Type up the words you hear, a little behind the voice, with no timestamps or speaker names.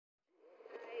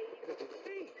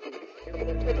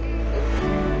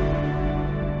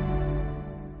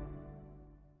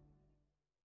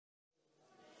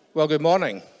Well, good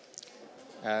morning.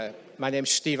 My name's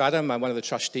Steve Adam. I'm one of the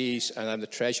trustees and I'm the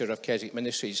treasurer of Keswick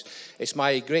Ministries. It's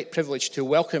my great privilege to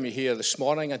welcome you here this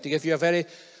morning and to give you a very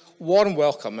warm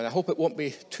welcome, and I hope it won't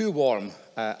be too warm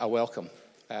a welcome.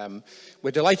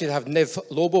 We're delighted to have Niv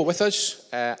Lobo with us,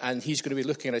 and he's going to be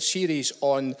looking at a series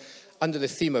under the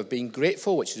theme of being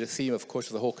grateful, which is the theme, of course,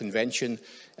 of the whole convention,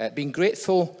 being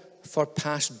grateful for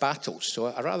past battles. So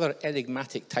a rather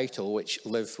enigmatic title, which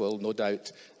Liv will no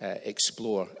doubt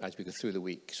explore as we go through the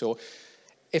week. So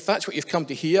if that's what you've come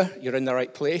to hear, you're in the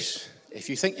right place. If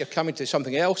you think you're coming to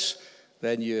something else,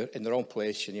 then you're in the wrong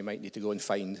place and you might need to go and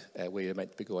find where you're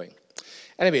meant to be going.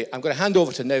 Anyway, I'm going to hand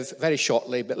over to Niv very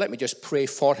shortly, but let me just pray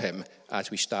for him as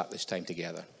we start this time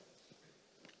together.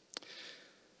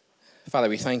 Father,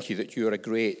 we thank you that you are a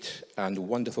great and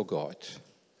wonderful God.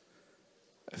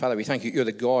 Father, we thank you you're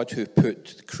the God who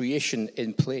put creation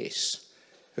in place,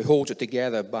 who holds it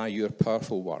together by your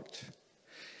powerful word.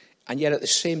 And yet at the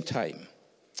same time,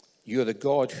 you're the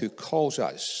God who calls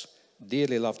us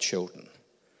dearly loved children,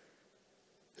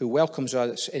 who welcomes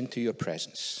us into your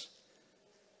presence,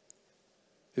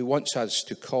 who wants us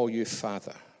to call you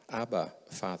Father, Abba,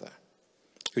 Father,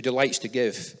 who delights to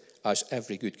give us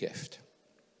every good gift.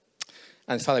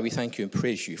 And Father, we thank you and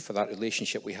praise you for that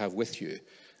relationship we have with you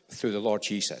through the Lord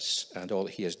Jesus and all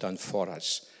that he has done for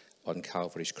us on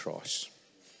Calvary's cross.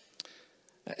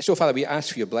 So, Father, we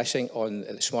ask for your blessing on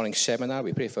this morning's seminar.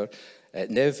 We pray for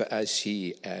Niv as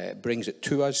he brings it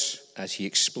to us, as he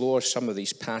explores some of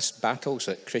these past battles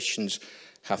that Christians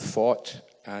have fought.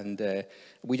 And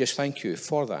we just thank you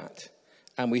for that.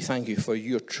 And we thank you for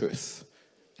your truth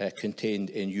contained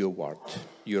in your word,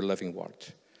 your living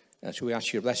word. And so we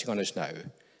ask your blessing on us now.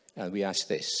 And we ask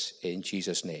this in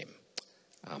Jesus' name.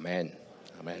 Amen.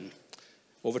 Amen.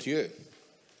 Over to you.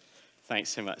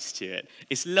 Thanks so much, Stuart.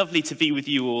 It's lovely to be with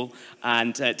you all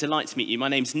and delight to meet you. My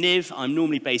name's Niv. I'm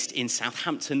normally based in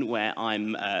Southampton, where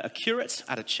I'm a curate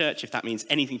at a church, if that means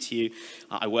anything to you.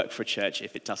 I work for a church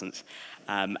if it doesn't.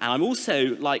 And I'm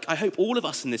also, like I hope all of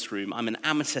us in this room, I'm an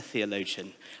amateur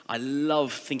theologian. I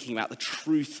love thinking about the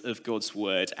truth of God's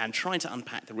word and trying to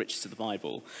unpack the riches of the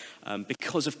Bible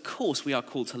because, of course, we are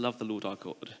called to love the Lord our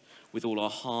God with all our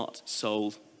heart,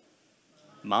 soul,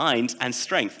 mind and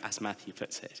strength, as Matthew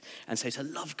puts it. And so to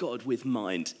love God with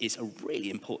mind is a really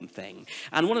important thing.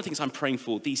 And one of the things I'm praying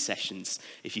for these sessions,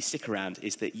 if you stick around,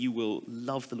 is that you will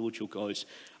love the Lord your God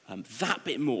that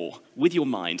bit more with your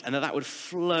mind, and that would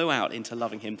flow out into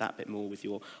loving him that bit more with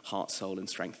your heart, soul and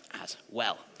strength as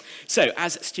well. So,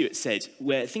 as Stuart said,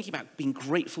 we're thinking about being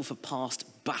grateful for past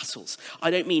battles.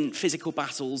 I don't mean physical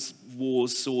battles,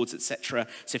 wars, swords, etc.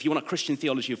 So if you want a Christian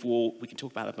theology of war, we can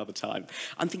talk about that another time.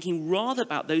 I'm thinking rather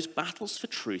about those battles for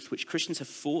truth which Christians have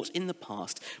fought in the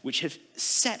past, which have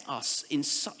set us in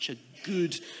such a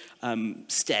good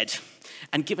stead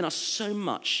and given us so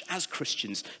much as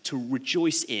Christians to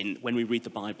rejoice in when we read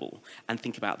the Bible and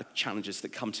think about the challenges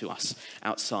that come to us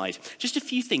outside. Just a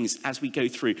few things as we go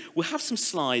through. We'll have some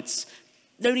slides.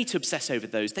 No need to obsess over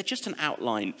those. They're just an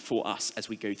outline for us as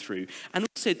we go through. And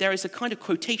also there is a kind of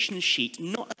quotation sheet,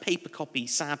 not a paper copy,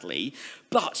 sadly,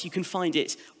 but you can find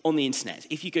it on the internet.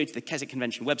 If you go to the Keswick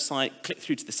Convention website, click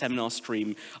through to the seminar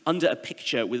stream, under a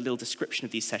picture with a little description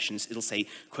of these sessions, it'll say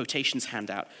quotations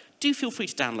handout. Do feel free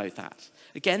to download that.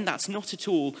 Again, that's not at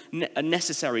all a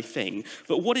necessary thing,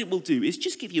 but what it will do is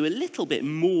just give you a little bit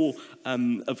more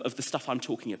of the stuff I'm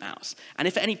talking about. And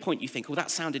if at any point you think, well, that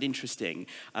sounded interesting,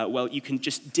 well, you can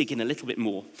just dig in a little bit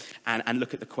more and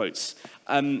look at the quotes.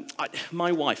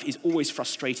 My wife is always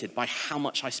frustrated by how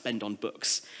much I spend on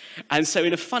books. And so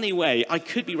in a funny way, I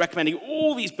could be recommending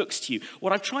all these books to you.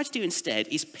 What I've tried to do instead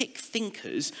is pick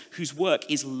thinkers whose work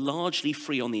is largely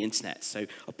free on the internet. So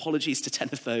apologies to 10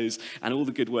 of those and all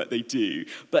the good work they do.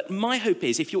 But my hope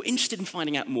is if you're interested in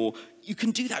finding out more, you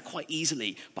can do that quite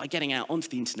easily by getting out onto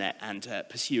the internet and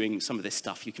pursuing some of this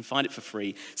stuff. You can find it for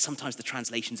free. Sometimes the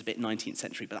translation's a bit 19th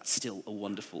century, but that's still a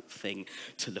wonderful thing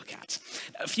to look at.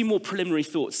 A few more preliminary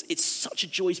thoughts. It's such a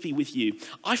joy to be with you.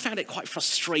 I found it quite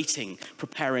frustrating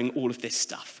preparing all of this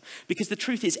stuff because the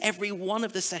truth is every one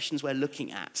of the sessions we're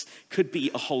looking at could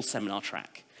be a whole seminar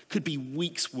track, could be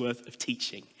weeks worth of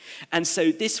teaching. And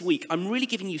so this week, I'm really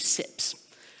giving you sips.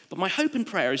 But my hope and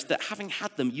prayer is that having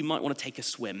had them, you might want to take a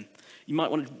swim. You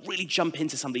might want to really jump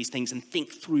into some of these things and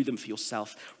think through them for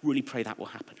yourself. Really pray that will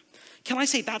happen. Can I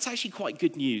say that's actually quite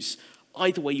good news,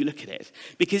 either way you look at it?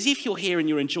 Because if you're here and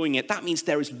you're enjoying it, that means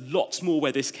there is lots more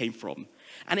where this came from.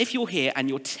 And if you're here and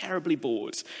you're terribly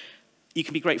bored, you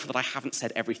can be grateful that I haven't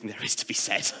said everything there is to be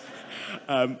said.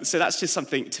 So that's just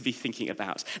something to be thinking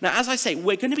about. Now, as I say,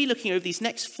 we're going to be looking over these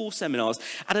next 4 seminars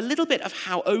at a little bit of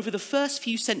how over the first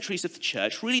few centuries of the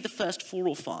church, really the first 4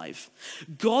 or 5,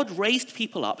 God raised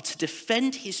people up to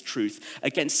defend his truth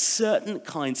against certain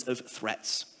kinds of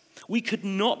threats. We could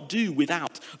not do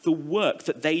without the work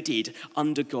that they did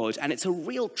under God, and it's a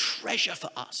real treasure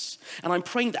for us. And I'm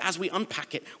praying that as we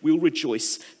unpack it, we'll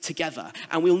rejoice together,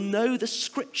 and we'll know the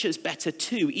scriptures better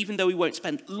too, even though we won't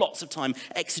spend lots of time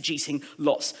exegeting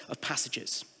lots of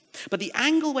passages. But the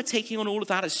angle we're taking on all of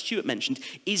that, as Stuart mentioned,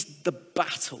 is the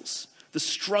battles, the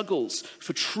struggles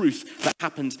for truth that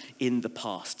happened in the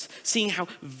past. Seeing how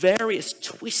various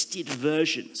twisted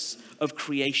versions of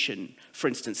creation, for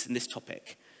instance, in this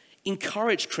topic,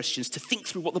 encourage Christians to think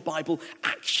through what the Bible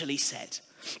actually said.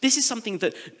 This is something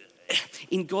that,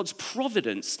 in God's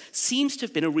providence, seems to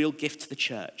have been a real gift to the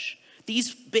church.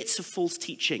 These bits of false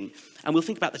teaching, and we'll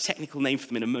think about the technical name for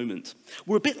them in a moment,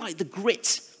 were a bit like the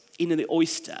grit in the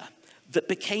oyster that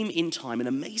became in time an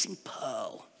amazing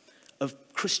pearl of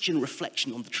Christian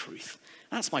reflection on the truth.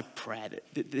 That's my prayer,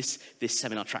 that this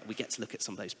seminar track, we get to look at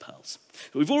some of those pearls.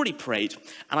 But we've already prayed,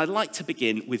 and I'd like to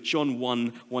begin with John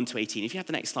 1, 1-18. If you have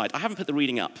the next slide. I haven't put the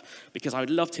reading up, because I would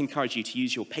love to encourage you to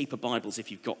use your paper Bibles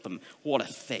if you've got them. What a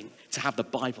thing, to have the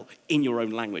Bible in your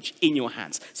own language, in your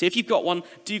hands. So if you've got one,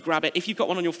 do grab it. If you've got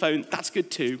one on your phone, that's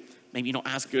good too. Maybe not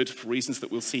as good for reasons that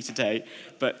we'll see today.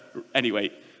 But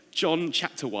anyway, John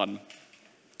chapter 1.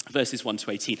 Verses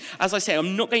 1-18. As I say,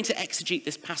 I'm not going to exegete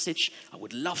this passage. I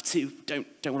would love to. Don't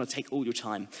want to take all your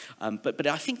time. But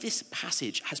I think this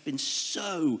passage has been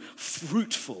so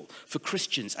fruitful for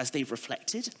Christians as they've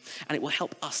reflected, and it will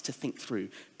help us to think through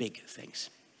big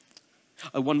things.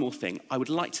 One more thing. I would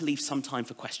like to leave some time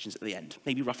for questions at the end,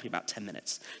 maybe roughly about 10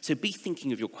 minutes. So be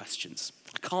thinking of your questions.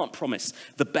 I can't promise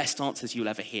the best answers you'll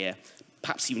ever hear.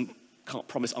 Perhaps even can't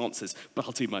promise answers, but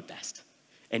I'll do my best.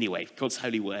 Anyway, God's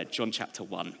holy word, John chapter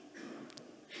 1.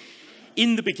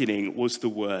 In the beginning was the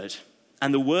Word,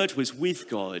 and the Word was with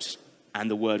God, and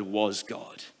the Word was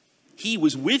God. He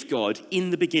was with God in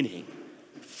the beginning.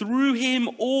 Through him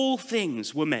all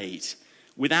things were made.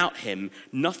 Without him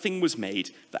nothing was made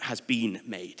that has been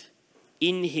made.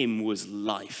 In him was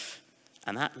life,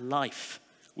 and that life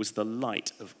was the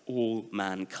light of all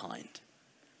mankind.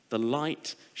 The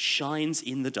light shines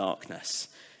in the darkness,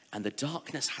 and the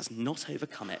darkness has not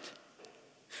overcome it.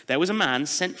 There was a man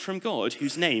sent from God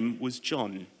whose name was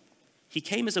John. He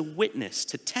came as a witness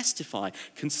to testify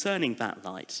concerning that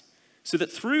light, so that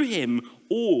through him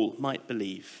all might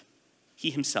believe. He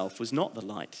himself was not the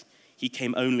light. He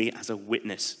came only as a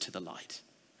witness to the light.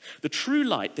 The true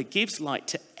light that gives light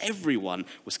to everyone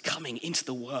was coming into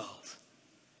the world.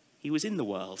 He was in the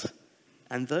world,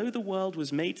 and though the world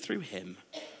was made through him,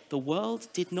 the world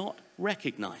did not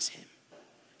recognize him.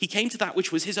 He came to that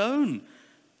which was his own,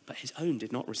 but his own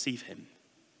did not receive him.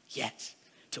 Yet,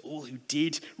 to all who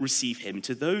did receive him,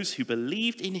 to those who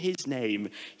believed in his name,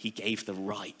 he gave the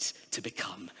right to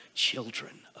become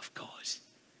children of God.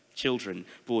 Children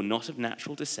born not of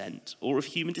natural descent, or of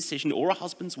human decision, or a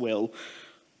husband's will,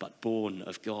 but born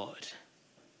of God.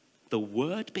 The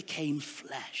Word became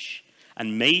flesh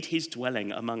and made his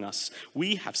dwelling among us.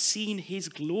 We have seen his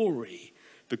glory,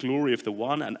 the glory of the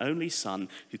one and only Son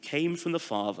who came from the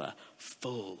Father,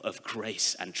 full of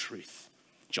grace and truth.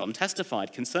 John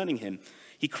testified concerning him.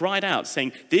 He cried out,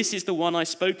 saying, "This is the one I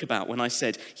spoke about when I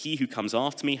said, 'He who comes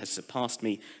after me has surpassed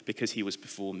me because he was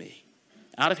before me.'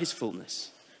 Out of his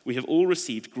fullness, we have all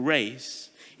received grace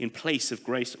in place of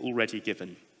grace already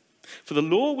given. For the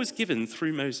law was given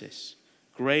through Moses.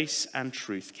 Grace and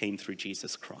truth came through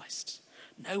Jesus Christ.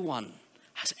 No one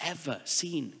has ever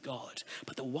seen God,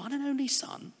 but the one and only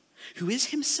Son, who is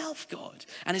himself God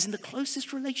and is in the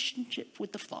closest relationship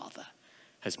with the Father,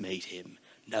 has made him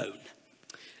known."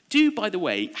 Do, by the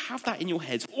way, have that in your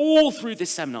heads all through this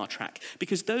seminar track,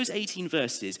 because those 18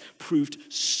 verses proved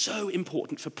so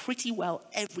important for pretty well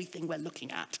everything we're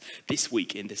looking at this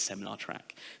week in this seminar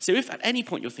track. So if at any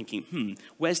point you're thinking,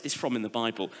 where's this from in the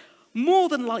Bible? More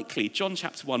than likely, John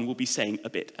chapter 1 will be saying a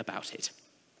bit about it.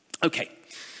 Okay,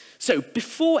 so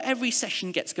before every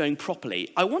session gets going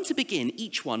properly, I want to begin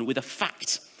each one with a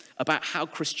fact about how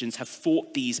Christians have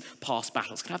fought these past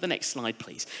battles. Can I have the next slide,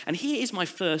 please? And here is my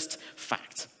first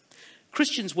fact.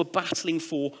 Christians were battling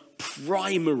for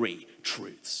primary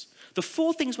truths. The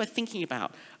 4 things we're thinking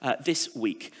about this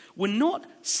week were not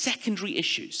secondary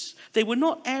issues. They were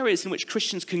not areas in which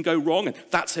Christians can go wrong, and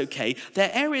that's okay.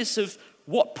 They're areas of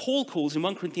what Paul calls in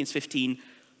 1 Corinthians 15,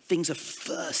 things of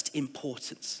first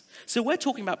importance. So we're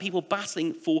talking about people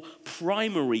battling for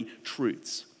primary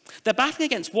truths. They're battling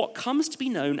against what comes to be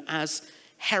known as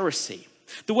heresy.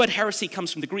 The word heresy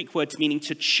comes from the Greek word meaning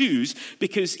to choose,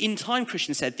 because in time,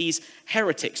 Christians said, these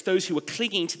heretics, those who were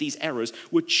clinging to these errors,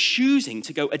 were choosing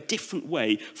to go a different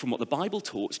way from what the Bible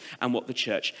taught and what the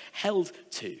church held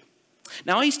to.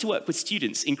 Now, I used to work with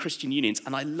students in Christian unions,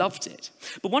 and I loved it.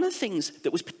 But one of the things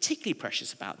that was particularly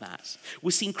precious about that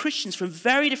was seeing Christians from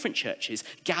very different churches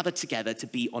gathered together to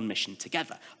be on mission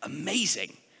together.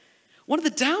 Amazing. One of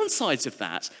the downsides of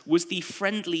that was the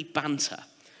friendly banter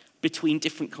between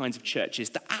different kinds of churches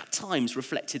that at times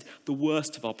reflected the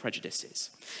worst of our prejudices.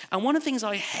 And one of the things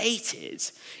I hated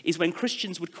is when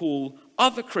Christians would call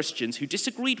other Christians who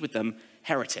disagreed with them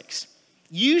heretics.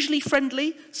 Usually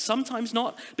friendly, sometimes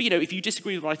not. But, if you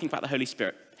disagree with what I think about the Holy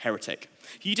Spirit, heretic.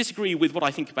 If you disagree with what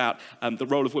I think about the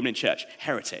role of women in church,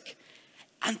 heretic.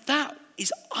 And that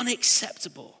is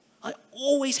unacceptable. I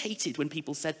always hated when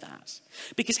people said that.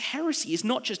 Because heresy is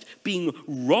not just being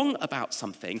wrong about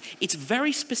something, it's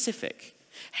very specific.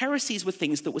 Heresies were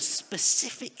things that were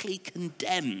specifically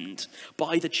condemned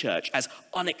by the church as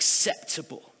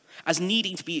unacceptable, as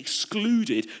needing to be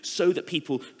excluded so that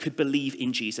people could believe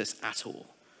in Jesus at all.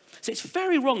 So it's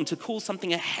very wrong to call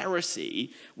something a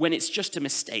heresy when it's just a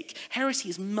mistake. Heresy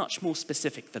is much more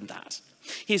specific than that.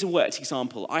 Here's a worked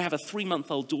example. I have a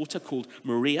 3-month-old daughter called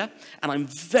Maria, and I'm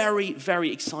very,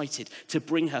 very excited to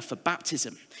bring her for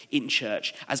baptism in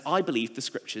church, as I believe the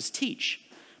scriptures teach.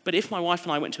 But if my wife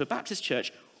and I went to a Baptist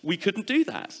church, we couldn't do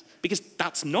that, because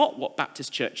that's not what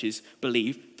Baptist churches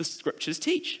believe the scriptures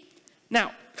teach.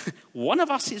 Now, one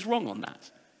of us is wrong on that.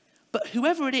 But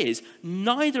whoever it is,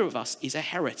 neither of us is a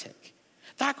heretic.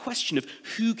 That question of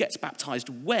who gets baptized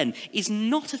when is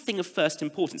not a thing of first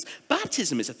importance.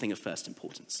 Baptism is a thing of first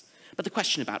importance. But the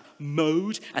question about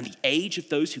mode and the age of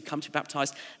those who come to be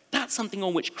baptized, that's something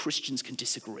on which Christians can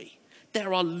disagree.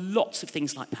 There are lots of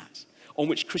things like that on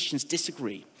which Christians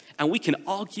disagree. And we can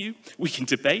argue, we can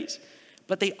debate,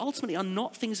 but they ultimately are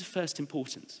not things of first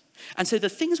importance. And so the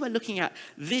things we're looking at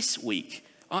this week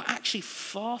are actually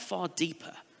far, far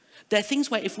deeper. They're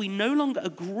things where if we no longer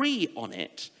agree on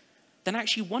it, then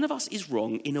actually one of us is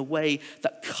wrong in a way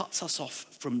that cuts us off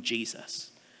from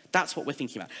Jesus. That's what we're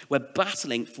thinking about. We're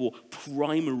battling for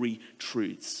primary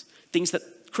truths, things that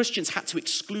Christians had to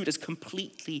exclude as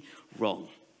completely wrong.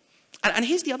 And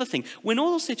here's the other thing. We're not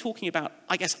also talking about,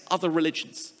 other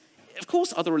religions. Of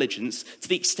course, other religions, to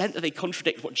the extent that they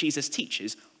contradict what Jesus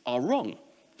teaches, are wrong.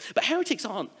 But heretics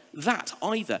aren't that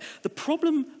either. The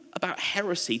problem about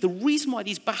heresy, the reason why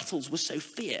these battles were so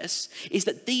fierce, is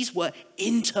that these were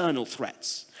internal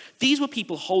threats. These were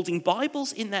people holding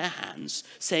Bibles in their hands,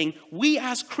 saying, we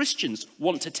as Christians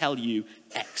want to tell you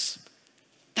X.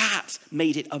 That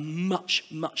made it a much,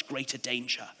 much greater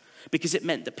danger, because it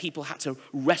meant that people had to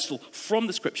wrestle from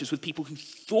the scriptures with people who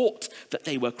thought that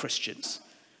they were Christians,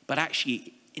 but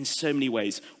actually in so many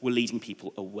ways were leading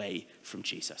people away from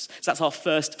Jesus. So that's our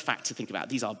first fact to think about.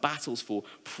 These are battles for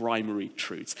primary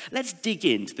truths. Let's dig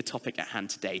into the topic at hand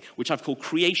today, which I've called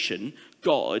creation,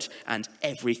 God, and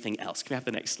everything else. Can we have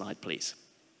the next slide, please?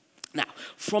 Now,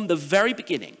 from the very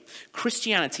beginning,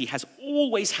 Christianity has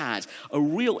always had a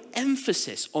real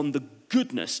emphasis on the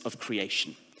goodness of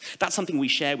creation. That's something we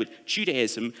share with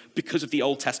Judaism because of the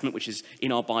Old Testament, which is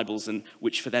in our Bibles and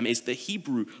which for them is the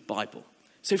Hebrew Bible.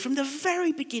 So from the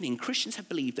very beginning, Christians have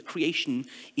believed that creation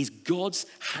is God's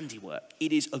handiwork.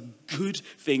 It is a good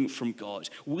thing from God.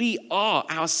 We are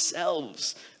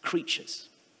ourselves creatures.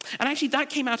 And actually that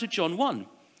came out of John 1.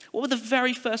 What were the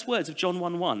very first words of John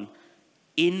 1:1?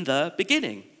 In the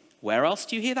beginning. Where else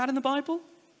do you hear that in the Bible?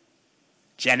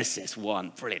 Genesis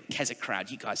 1. Brilliant. Keswick crowd,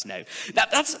 you guys know.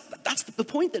 That's the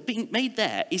point that being made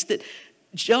there is that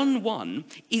John 1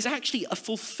 is actually a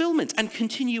fulfillment and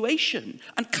continuation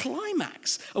and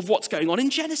climax of what's going on in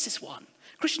Genesis 1.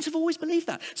 Christians have always believed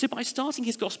that. So by starting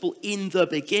his gospel in the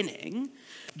beginning,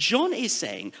 John is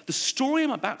saying the story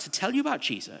I'm about to tell you about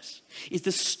Jesus is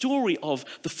the story of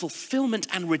the fulfillment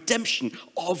and redemption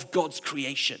of God's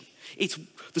creation. It's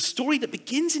the story that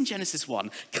begins in Genesis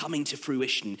 1 coming to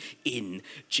fruition in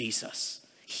Jesus.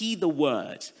 He, the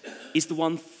Word, is the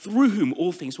one through whom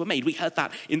all things were made. We heard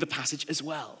that in the passage as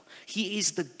well. He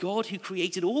is the God who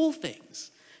created all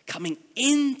things, coming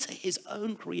into his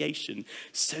own creation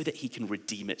so that he can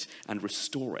redeem it and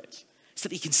restore it, so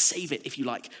that he can save it, if you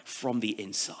like, from the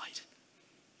inside.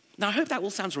 Now, I hope that all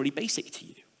sounds really basic to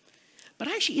you. But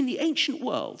actually, in the ancient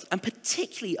world, and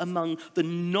particularly among the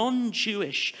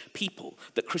non-Jewish people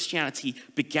that Christianity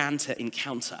began to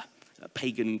encounter,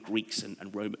 pagan Greeks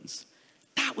and Romans,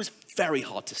 that was very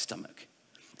hard to stomach.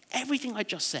 Everything I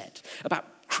just said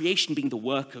about creation being the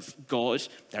work of God,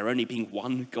 there only being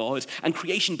one God, and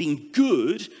creation being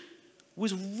good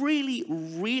was really,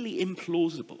 really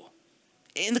implausible.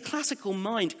 In the classical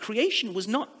mind, creation was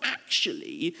not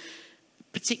actually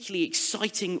particularly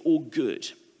exciting or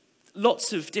good.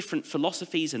 Lots of different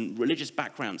philosophies and religious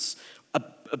backgrounds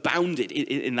abounded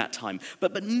in that time.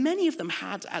 But many of them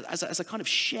had, as a kind of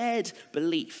shared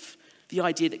belief, the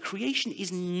idea that creation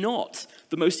is not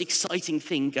the most exciting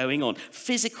thing going on.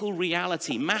 Physical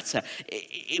reality, matter,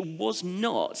 it was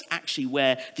not actually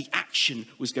where the action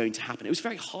was going to happen. It was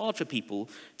very hard for people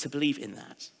to believe in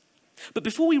that. But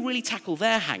before we really tackle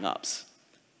their hang-ups,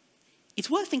 it's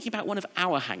worth thinking about one of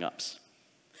our hang-ups.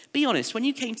 Be honest, when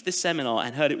you came to this seminar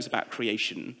and heard it was about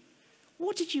creation,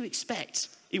 what did you expect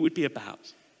it would be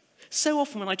about? So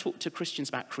often when I talk to Christians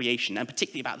about creation, and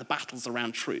particularly about the battles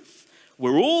around truth,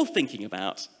 we're all thinking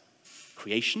about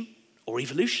creation or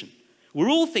evolution. We're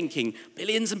all thinking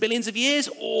billions and billions of years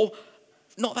or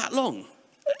not that long,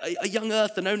 a young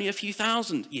earth and only a few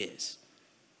thousand years.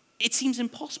 It seems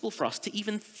impossible for us to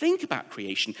even think about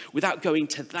creation without going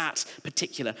to that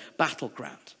particular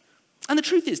battleground. And the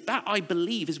truth is that, I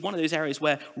believe, is one of those areas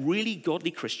where really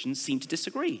godly Christians seem to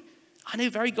disagree. I know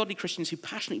very godly Christians who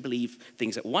passionately believe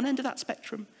things at one end of that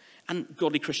spectrum and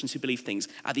godly Christians who believe things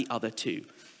at the other too.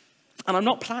 And I'm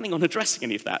not planning on addressing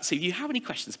any of that. So if you have any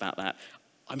questions about that,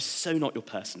 I'm so not your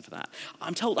person for that.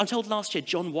 I'm told last year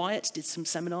John Wyatt did some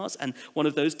seminars and one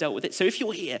of those dealt with it. So if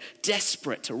you're here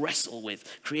desperate to wrestle with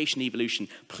creation and evolution,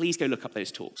 please go look up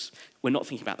those talks. We're not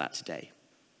thinking about that today.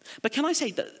 But can I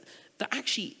say that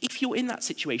actually, if you're in that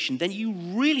situation, then you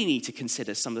really need to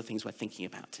consider some of the things we're thinking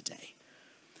about today.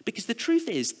 Because the truth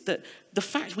is that the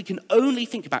fact we can only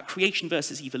think about creation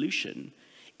versus evolution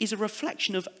is a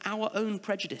reflection of our own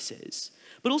prejudices,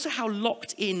 but also how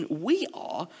locked in we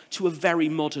are to a very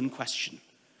modern question.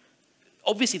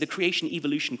 Obviously, the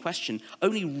creation-evolution question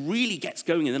only really gets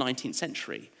going in the 19th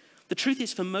century. The truth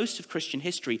is, for most of Christian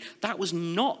history, that was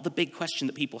not the big question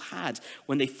that people had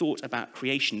when they thought about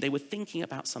creation. They were thinking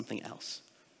about something else.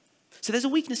 So there's a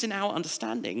weakness in our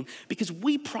understanding because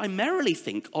we primarily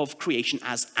think of creation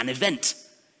as an event.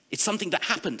 It's something that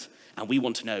happened, and we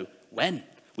want to know when.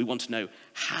 We want to know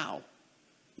how.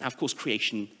 Now, of course,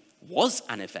 creation was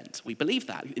an event. We believe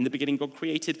that. In the beginning, God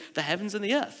created the heavens and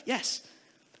the earth. Yes.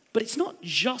 But it's not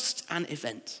just an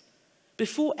event.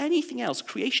 Before anything else,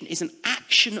 creation is an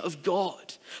action of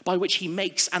God by which he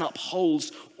makes and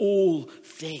upholds all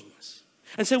things.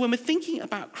 And so when we're thinking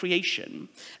about creation,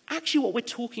 actually what we're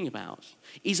talking about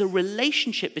is a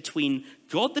relationship between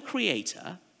God the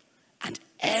Creator and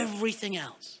everything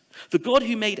else. The God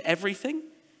who made everything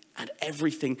and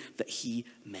everything that he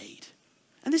made.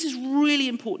 And this is really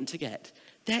important to get.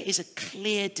 There is a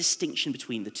clear distinction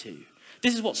between the two.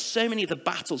 This is what so many of the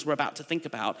battles we're about to think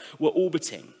about were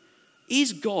orbiting.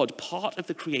 Is God part of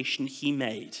the creation he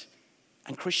made?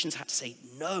 And Christians had to say,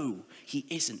 no, he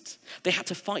isn't. They had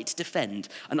to fight to defend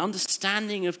an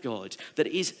understanding of God that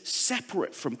is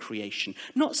separate from creation.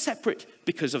 Not separate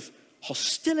because of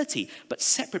hostility, but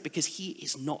separate because he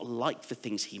is not like the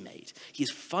things he made. He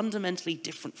is fundamentally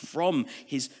different from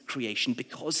his creation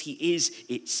because he is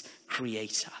its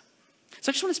creator. So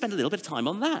I just want to spend a little bit of time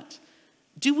on that.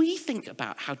 Do we think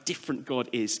about how different God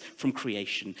is from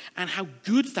creation and how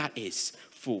good that is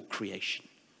for creation?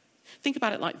 Think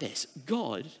about it like this.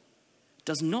 God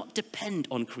does not depend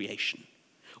on creation,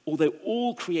 although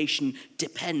all creation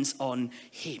depends on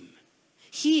him.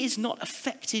 He is not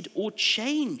affected or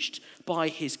changed by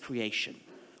his creation.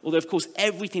 Although, of course,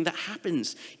 everything that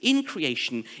happens in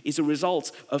creation is a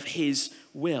result of his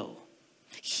will.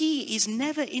 He is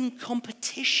never in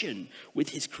competition with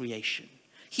his creation.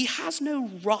 He has no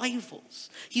rivals.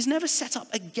 He's never set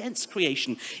up against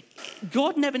creation.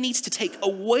 God never needs to take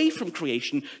away from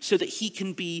creation so that he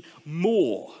can be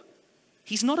more.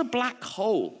 He's not a black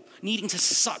hole needing to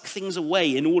suck things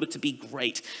away in order to be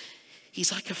great.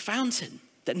 He's like a fountain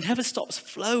that never stops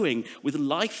flowing with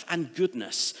life and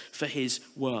goodness for his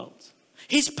world.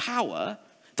 His power,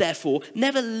 therefore,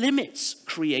 never limits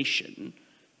creation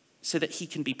so that he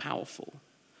can be powerful.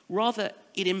 Rather,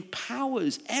 it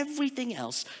empowers everything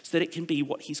else so that it can be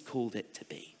what he's called it to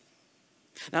be.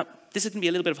 Now, this is going to be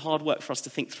a little bit of hard work for us to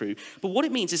think through, but what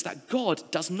it means is that God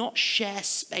does not share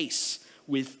space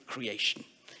with creation.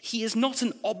 He is not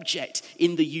an object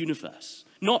in the universe,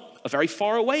 not a very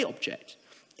far away object.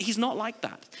 He's not like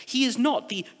that. He is not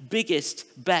the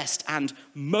biggest, best, and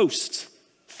most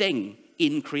thing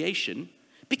in creation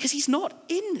because he's not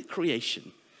in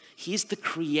creation. He is the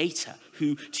creator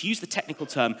who, to use the technical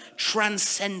term,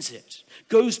 transcends it,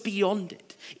 goes beyond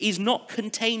it, is not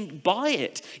contained by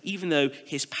it, even though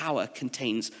his power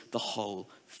contains the whole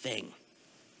thing.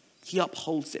 He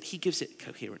upholds it. He gives it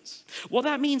coherence. What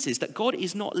that means is that God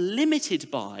is not limited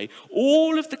by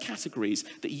all of the categories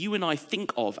that you and I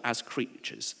think of as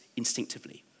creatures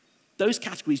instinctively. Those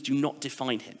categories do not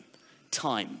define him.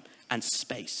 Time and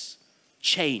space,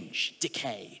 change,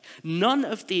 decay. None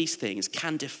of these things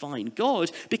can define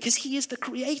God because he is the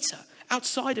creator,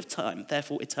 outside of time,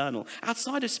 therefore eternal,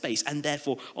 outside of space, and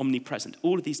therefore omnipresent.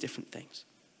 All of these different things.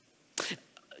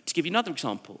 To give you another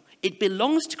example, it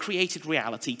belongs to created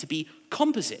reality to be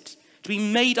composite, to be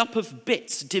made up of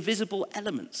bits, divisible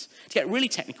elements. To get really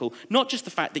technical, not just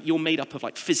the fact that you're made up of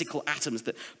like physical atoms,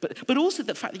 but also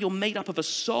the fact that you're made up of a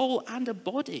soul and a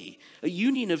body, a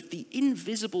union of the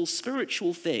invisible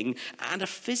spiritual thing and a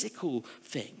physical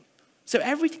thing. So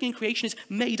everything in creation is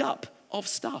made up of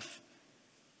stuff.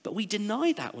 But we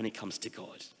deny that when it comes to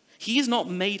God. He is not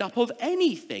made up of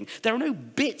anything. There are no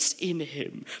bits in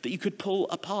him that you could pull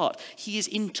apart. He is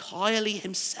entirely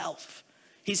himself.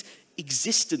 His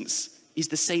existence is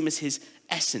the same as his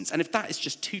essence. And if that is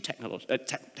just too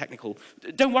technical,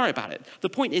 don't worry about it. The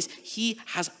point is, he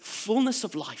has fullness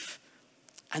of life,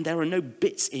 and there are no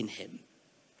bits in him.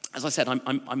 As I said,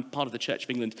 I'm part of the Church of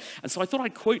England, and so I thought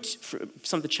I'd quote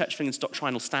some of the Church of England's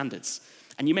doctrinal standards.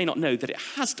 And you may not know that it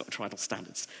has doctrinal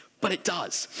standards, but it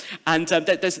does. And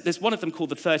there's one of them called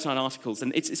the 39 Articles,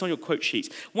 and it's on your quote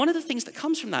sheet. One of the things that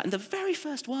comes from that, and the very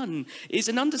first one, is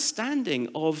an understanding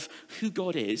of who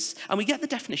God is. And we get the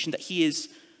definition that he is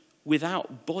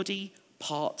without body,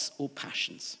 parts, or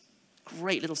passions.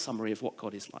 Great little summary of what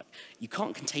God is like. You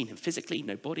can't contain him physically,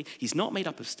 no body. He's not made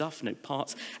up of stuff, no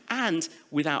parts, and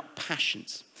without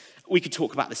passions. We could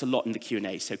talk about this a lot in the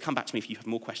Q&A, so come back to me if you have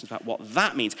more questions about what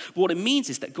that means. But what it means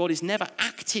is that God is never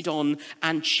acted on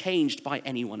and changed by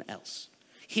anyone else.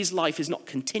 His life is not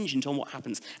contingent on what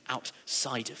happens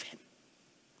outside of him,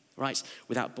 right?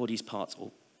 Without bodies, parts,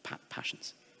 or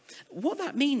passions. What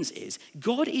that means is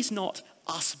God is not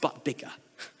us but bigger.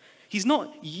 He's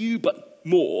not you but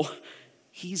more.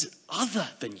 He's other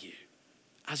than you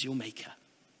as your maker,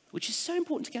 which is so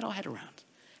important to get our head around.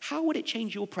 How would it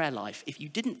change your prayer life if you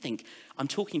didn't think, I'm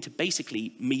talking to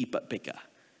basically me but bigger,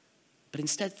 but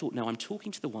instead thought, no, I'm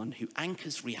talking to the one who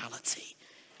anchors reality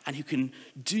and who can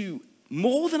do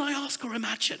more than I ask or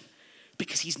imagine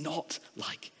because he's not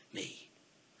like me.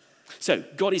 So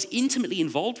God is intimately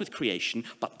involved with creation,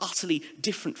 but utterly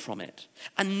different from it.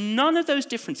 And none of those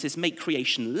differences make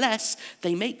creation less.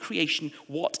 They make creation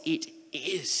what it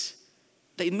is.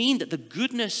 They mean that the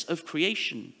goodness of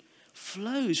creation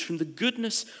flows from the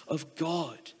goodness of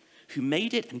God, who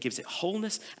made it and gives it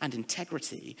wholeness and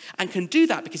integrity, and can do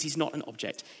that because he's not an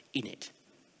object in it.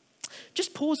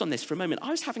 Just pause on this for a moment.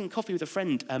 I was having coffee with a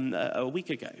friend a week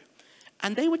ago,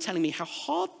 and they were telling me how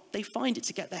hard they find it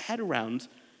to get their head around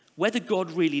whether God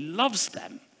really loves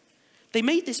them. They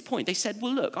made this point. They said,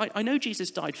 well, look, I know Jesus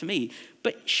died for me,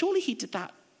 but surely he did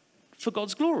that for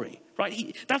God's glory,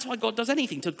 right? That's why God does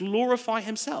anything, to glorify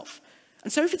himself.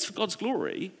 And so if it's for God's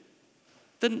glory,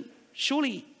 then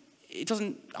surely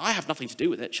I have nothing to do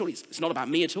with it. Surely it's not about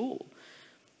me at all,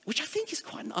 which I think is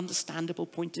quite an understandable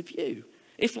point of view.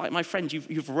 If, like my friend,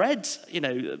 you've read,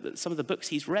 some of the books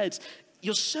he's read,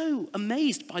 you're so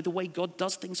amazed by the way God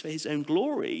does things for his own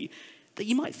glory that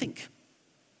you might think,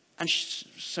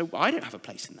 so I don't have a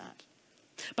place in that.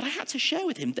 But I had to share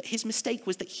with him that his mistake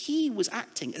was that he was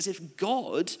acting as if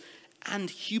God and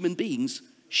human beings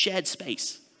shared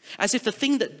space. As if the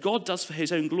thing that God does for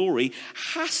his own glory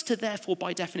has to therefore,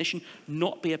 by definition,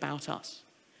 not be about us.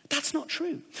 That's not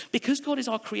true. Because God is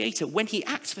our creator, when he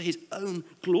acts for his own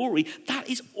glory, that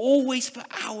is always for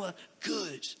our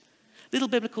good. Little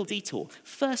biblical detour.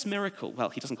 First miracle, well,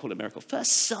 he doesn't call it a miracle.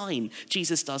 First sign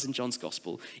Jesus does in John's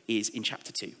gospel is in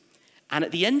chapter 2. And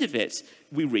at the end of it,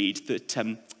 we read that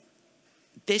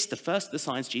the first of the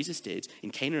signs Jesus did in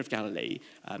Cana of Galilee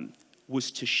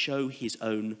was to show his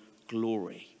own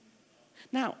glory.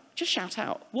 Now, just shout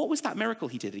out, what was that miracle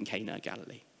he did in Cana of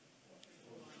Galilee?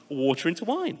 Water into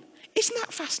wine. Isn't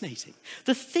that fascinating?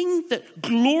 The thing that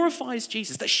glorifies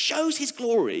Jesus, that shows his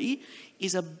glory,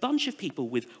 is a bunch of people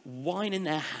with wine in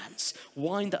their hands,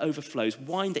 wine that overflows,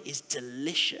 wine that is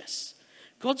delicious.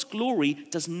 God's glory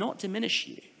does not diminish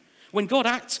you. When God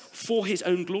acts for his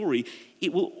own glory,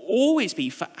 it will always be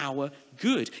for our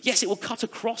good. Yes, it will cut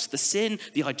across the sin,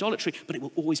 the idolatry, but it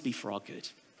will always be for our good.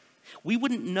 We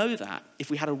wouldn't know that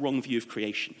if we had a wrong view of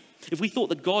creation. If we thought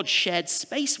that God shared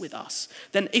space with us,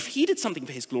 then if he did something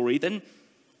for his glory, then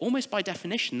almost by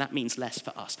definition, that means less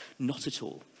for us. Not at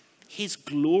all. His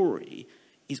glory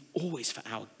is always for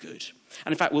our good.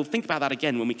 And in fact, we'll think about that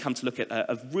again when we come to look at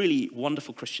a really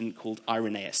wonderful Christian called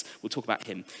Irenaeus. We'll talk about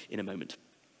him in a moment.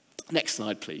 Next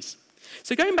slide, please.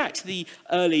 So going back to the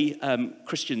early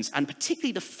Christians, and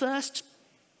particularly the first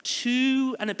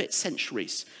 2 and a bit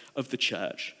centuries of the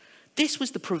church, this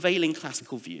was the prevailing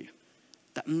classical view,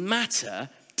 that matter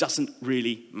doesn't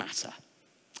really matter.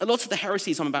 A lot of the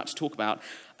heresies I'm about to talk about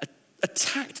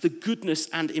attacked the goodness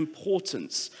and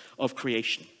importance of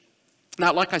creation.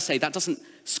 Now, like I say, that doesn't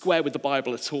square with the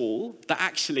Bible at all. That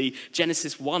actually,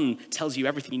 Genesis 1 tells you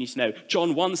everything you need to know.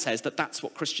 John 1 says that that's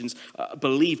what Christians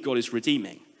believe God is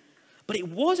redeeming. But it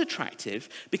was attractive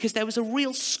because there was a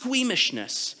real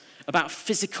squeamishness about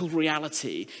physical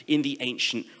reality in the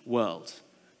ancient world.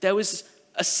 There was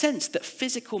a sense that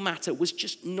physical matter was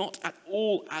just not at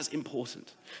all as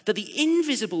important. That the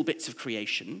invisible bits of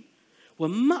creation were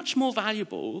much more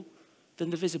valuable than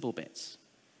the visible bits.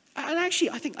 And actually,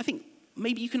 I think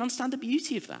maybe you can understand the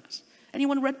beauty of that.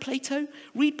 Anyone read Plato?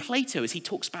 Read Plato as he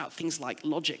talks about things like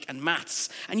logic and maths,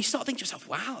 and you start thinking to yourself,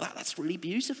 wow, that's really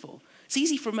beautiful. It's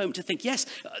easy for a moment to think, yes,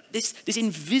 this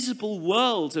invisible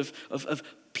world of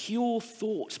pure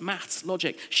thought, maths,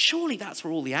 logic, surely that's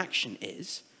where all the action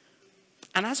is.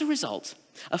 And as a result,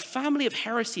 a family of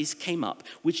heresies came up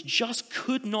which just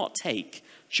could not take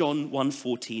John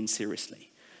 1:14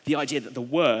 seriously. The idea that the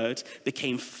Word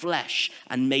became flesh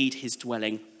and made his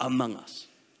dwelling among us.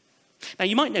 Now,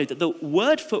 you might know that the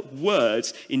word for word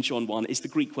in John 1 is the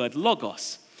Greek word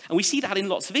logos. And we see that in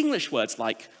lots of English words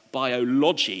like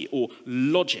biology or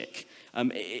logic.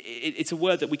 It's a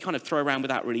word that we kind of throw around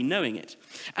without really knowing it.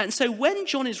 And so when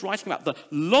John is writing about the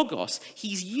logos,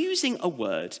 he's using a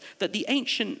word that the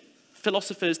ancient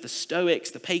philosophers, the Stoics,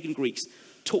 the pagan Greeks,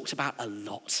 talked about a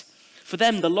lot. For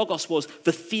them, the logos was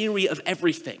the theory of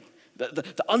everything,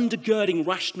 the undergirding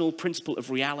rational principle of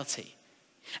reality.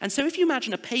 And so if you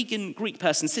imagine a pagan Greek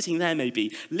person sitting there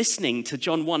maybe, listening to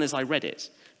John 1 as I read it,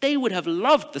 they would have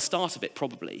loved the start of it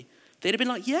probably. They'd have been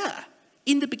like, yeah,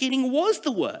 in the beginning was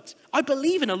the Word. I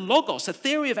believe in a logos, a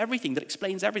theory of everything that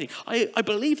explains everything. I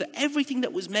believe that everything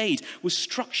that was made was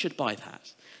structured by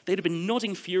that. They'd have been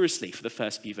nodding furiously for the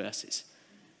first few verses.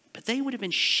 But they would have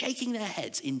been shaking their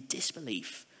heads in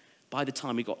disbelief by the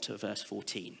time we got to verse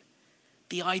 14.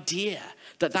 The idea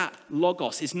that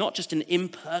logos is not just an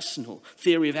impersonal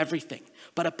theory of everything,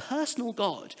 but a personal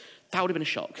God, that would have been a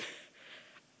shock.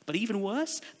 But even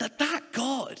worse, that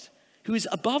God, who is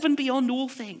above and beyond all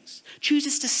things,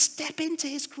 chooses to step into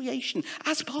his creation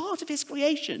as part of his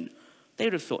creation. They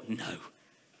would have thought, no,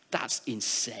 that's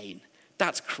insane.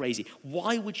 That's crazy.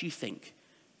 Why would you think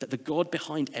that the God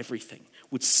behind everything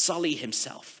would sully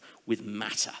himself with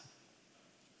matter?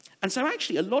 And so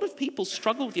actually, a lot of people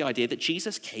struggle with the idea that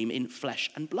Jesus came in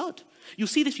flesh and blood. You'll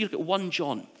see this if you look at 1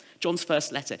 John, John's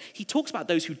first letter. He talks about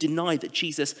those who deny that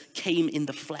Jesus came in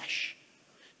the flesh.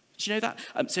 Do you know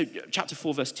that? So chapter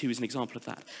 4, verse 2 is an example of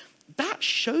that. That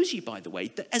shows you, by the way,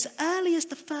 that as early as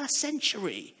the 1st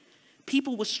century,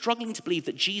 people were struggling to believe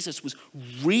that Jesus was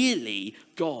really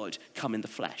God come in the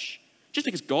flesh. Just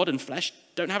because God and flesh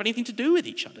don't have anything to do with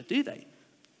each other, do they?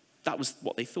 That was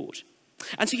what they thought.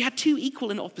 And so you had 2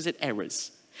 equal and opposite errors.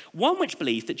 One which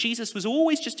believed that Jesus was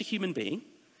always just a human being,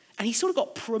 and he sort of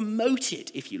got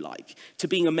promoted, if you like, to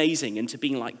being amazing and to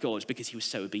being like God because he was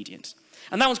so obedient.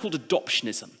 And that one's called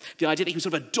adoptionism, the idea that he was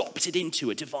sort of adopted into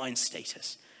a divine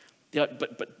status.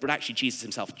 But actually Jesus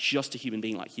himself, just a human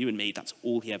being like you and me, that's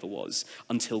all he ever was,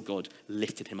 until God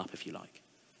lifted him up, if you like.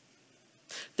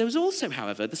 There was also,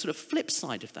 however, the sort of flip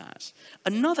side of that,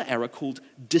 another error called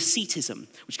deceitism,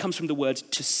 which comes from the word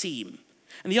to seem.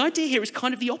 And the idea here is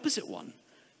kind of the opposite one,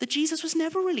 that Jesus was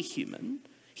never really human.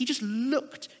 He just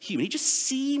looked human. He just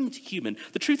seemed human.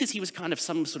 The truth is he was kind of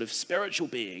some sort of spiritual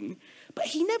being, but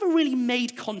he never really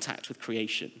made contact with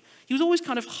creation. He was always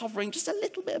kind of hovering just a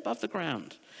little bit above the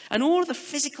ground. And all of the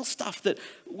physical stuff that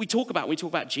we talk about when we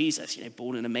talk about Jesus,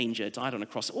 born in a manger, died on a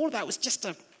cross, all of that was just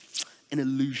an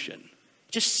illusion.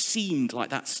 It just seemed like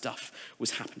that stuff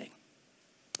was happening.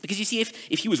 Because you see,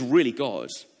 if he was really God,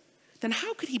 then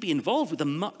how could he be involved with the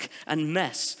muck and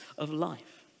mess of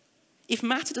life? If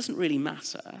matter doesn't really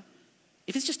matter,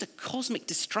 if it's just a cosmic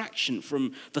distraction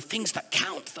from the things that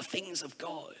count, the things of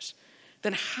God,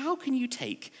 then how can you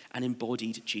take an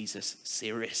embodied Jesus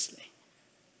seriously?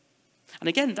 And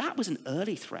again, that was an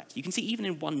early threat. You can see even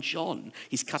in 1 John,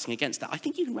 he's cutting against that. I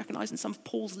think you can recognize in some of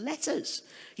Paul's letters.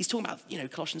 He's talking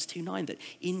about, Colossians 2:9, that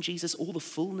in Jesus all the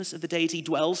fullness of the deity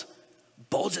dwells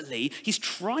bodily. He's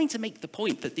trying to make the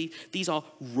point that these are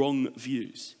wrong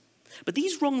views. But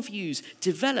these wrong views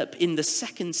develop in the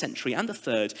 2nd century and the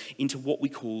 3rd into what we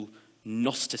call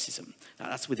Gnosticism. Now,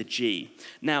 that's with a G.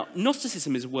 Now,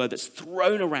 Gnosticism is a word that's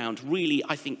thrown around really,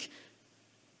 I think,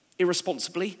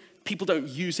 irresponsibly People don't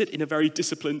use it in a very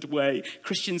disciplined way.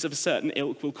 Christians of a certain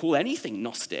ilk will call anything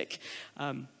Gnostic.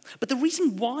 But the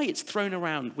reason why it's thrown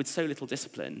around with so little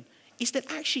discipline is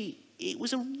that actually it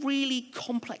was a really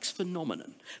complex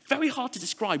phenomenon. Very hard to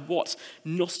describe what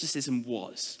Gnosticism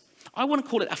was. I want to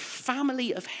call it a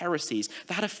family of heresies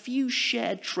that had a few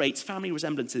shared traits, family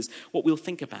resemblances, what we'll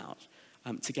think about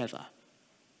together.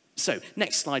 So,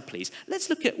 next slide, please. Let's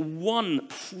look at one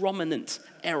prominent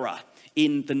error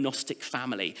in the Gnostic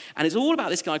family. And it's all about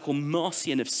this guy called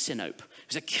Marcion of Sinope,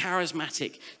 who's a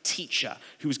charismatic teacher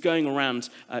who was going around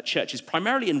churches,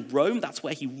 primarily in Rome. That's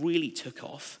where he really took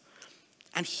off.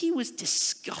 And he was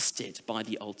disgusted by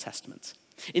the Old Testament.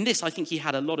 In this, I think he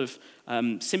had a lot of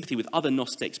sympathy with other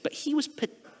Gnostics, but he was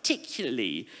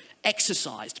particularly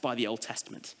exercised by the Old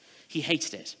Testament. He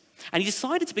hated it. And he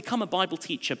decided to become a Bible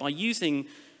teacher by using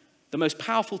the most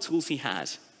powerful tools he had,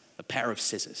 a pair of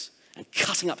scissors, and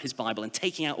cutting up his Bible and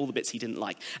taking out all the bits he didn't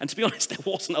like. And to be honest, there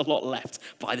wasn't a lot left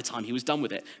by the time he was done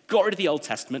with it. Got rid of the Old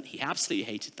Testament. He absolutely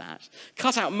hated that.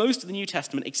 Cut out most of the New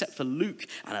Testament except for Luke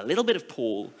and a little bit of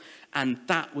Paul. And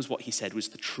that was what he said was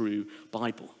the true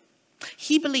Bible.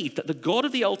 He believed that the God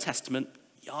of the Old Testament,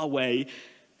 Yahweh,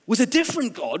 was a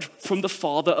different God from the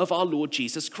Father of our Lord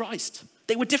Jesus Christ.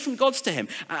 They were different gods to him.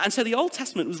 And so the Old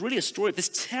Testament was really a story of this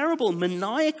terrible,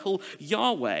 maniacal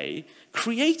Yahweh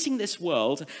creating this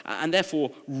world and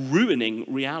therefore ruining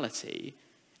reality.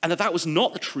 And that was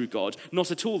not the true God,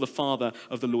 not at all the Father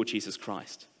of the Lord Jesus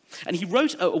Christ. And he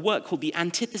wrote a work called The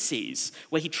Antitheses,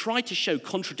 where he tried to show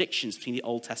contradictions between the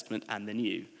Old Testament and the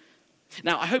New.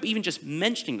 Now, I hope even just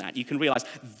mentioning that, you can realize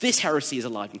this heresy is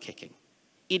alive and kicking.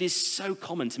 It is so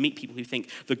common to meet people who think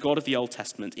the God of the Old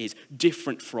Testament is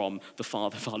different from the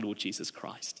Father of our Lord Jesus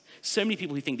Christ. So many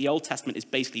people who think the Old Testament is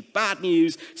basically bad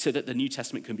news so that the New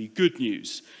Testament can be good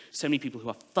news. So many people who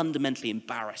are fundamentally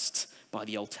embarrassed by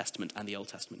the Old Testament and the Old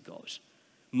Testament God.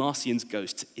 Marcion's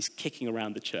ghost is kicking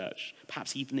around the church,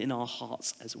 perhaps even in our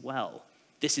hearts as well.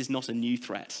 This is not a new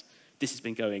threat. This has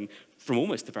been going from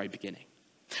almost the very beginning.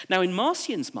 Now, in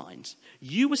Marcion's mind,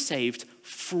 you were saved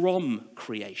from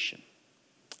creation.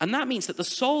 And that means that the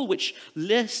soul which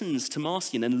listens to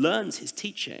Marcion and learns his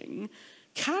teaching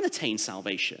can attain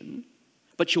salvation,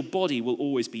 but your body will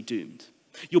always be doomed.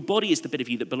 Your body is the bit of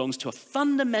you that belongs to a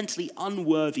fundamentally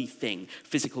unworthy thing,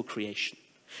 physical creation.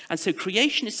 And so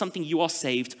creation is something you are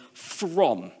saved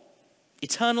from.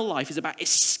 Eternal life is about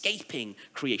escaping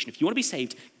creation. If you want to be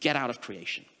saved, get out of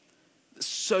creation.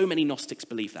 So many Gnostics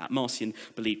believe that. Marcion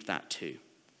believed that too.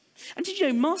 And did you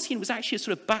know Marcion was actually a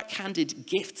sort of backhanded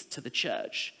gift to the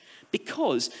church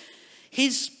because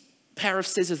his pair of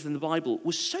scissors in the Bible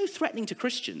was so threatening to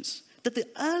Christians that the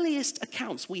earliest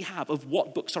accounts we have of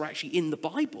what books are actually in the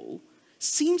Bible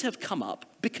seem to have come up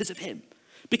because of him.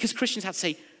 Because Christians had to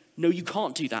say, no, you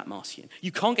can't do that, Marcion.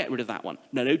 You can't get rid of that one.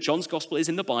 No, John's Gospel is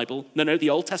in the Bible. No,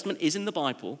 the Old Testament is in the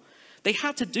Bible. They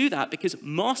had to do that because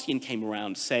Marcion came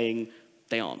around saying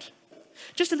they aren't.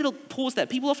 Just a little pause there.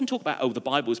 People often talk about, the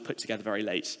Bible was put together very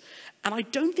late. And I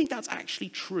don't think that's actually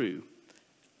true.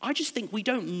 I just think we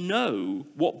don't know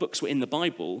what books were in the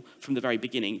Bible from the very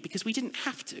beginning because we didn't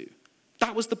have to.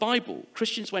 That was the Bible.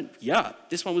 Christians went, yeah,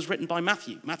 this one was written by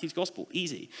Matthew. Matthew's Gospel,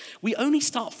 easy. We only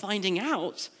start finding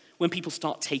out when people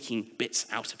start taking bits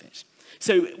out of it.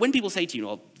 So when people say to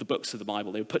you, the books of the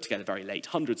Bible, they were put together very late,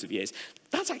 hundreds of years,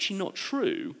 that's actually not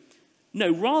true.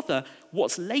 No, rather,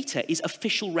 what's later is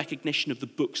official recognition of the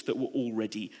books that were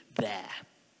already there.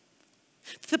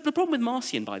 The problem with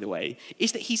Marcion, by the way,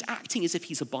 is that he's acting as if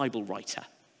he's a Bible writer.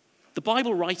 The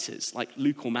Bible writers, like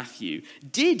Luke or Matthew,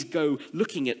 did go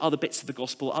looking at other bits of the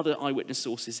gospel, other eyewitness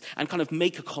sources, and kind of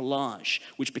make a collage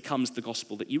which becomes the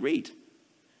gospel that you read.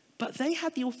 But they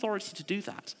had the authority to do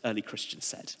that, early Christians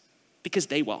said, because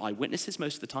they were eyewitnesses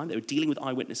most of the time. They were dealing with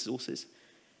eyewitness sources.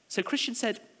 So Christians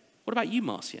said, what about you,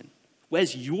 Marcion?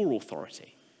 Where's your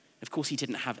authority? Of course, he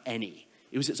didn't have any.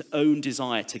 It was his own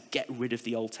desire to get rid of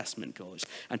the Old Testament God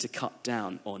and to cut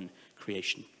down on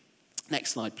creation.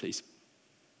 Next slide, please.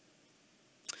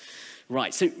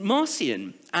 Right, so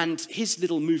Marcion and his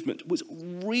little movement was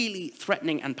really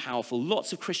threatening and powerful.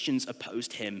 Lots of Christians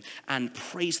opposed him, and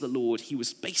praise the Lord, he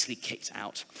was basically kicked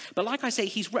out. But like I say,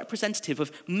 he's representative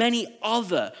of many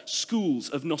other schools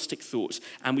of Gnostic thought,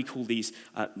 and we call these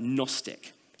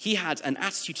Gnostic. He had an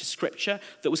attitude to Scripture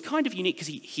that was kind of unique because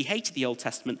he hated the Old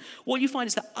Testament. What you find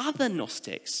is that other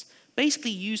Gnostics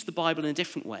basically used the Bible in a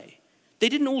different way. They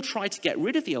didn't all try to get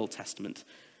rid of the Old Testament.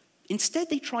 Instead,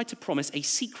 they tried to promise a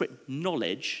secret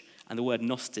knowledge, and the word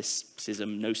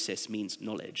Gnosticism, gnosis, means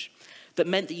knowledge, that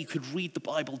meant that you could read the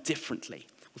Bible differently.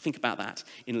 We'll think about that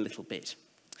in a little bit.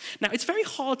 Now, it's very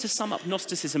hard to sum up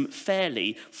Gnosticism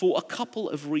fairly for a couple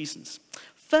of reasons.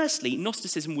 Firstly,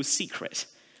 Gnosticism was secret.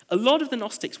 A lot of the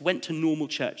Gnostics went to normal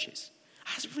churches.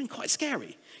 That's been quite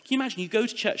scary. Can you imagine you go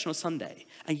to church on a Sunday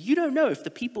and you don't know if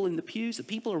the people in the pews, the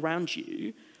people around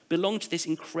you, belong to this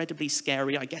incredibly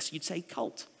scary, I guess you'd say,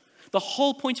 cult. The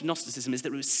whole point of Gnosticism is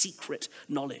that it was secret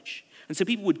knowledge. And so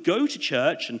people would go to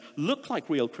church and look like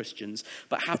real Christians,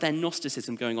 but have their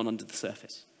Gnosticism going on under the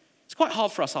surface. It's quite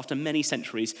hard for us after many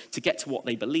centuries to get to what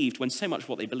they believed, when so much of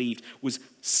what they believed was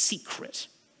secret.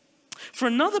 For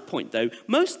another point, though,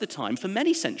 most of the time, for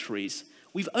many centuries,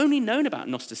 we've only known about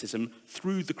Gnosticism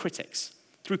through the critics,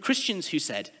 through Christians who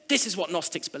said, this is what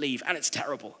Gnostics believe, and it's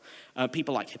terrible.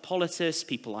 People like Hippolytus,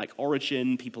 people like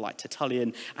Origen, people like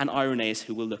Tertullian, and Irenaeus,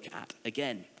 who we'll look at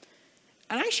again.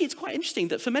 And actually, it's quite interesting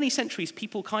that for many centuries,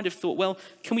 people kind of thought, well,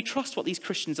 can we trust what these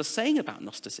Christians are saying about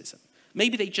Gnosticism?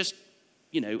 Maybe they just,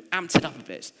 amped it up a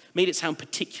bit, made it sound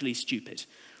particularly stupid.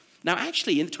 Now,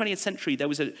 actually, in the 20th century, there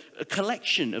was a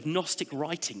collection of Gnostic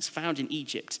writings found in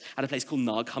Egypt at a place called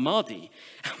Nag Hammadi.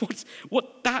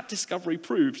 What that discovery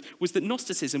proved was that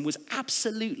Gnosticism was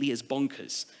absolutely as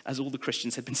bonkers as all the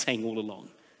Christians had been saying all along.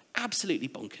 Absolutely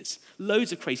bonkers.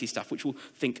 Loads of crazy stuff, which we'll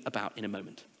think about in a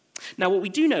moment. Now, what we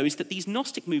do know is that these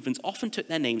Gnostic movements often took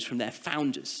their names from their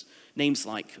founders. Names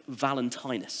like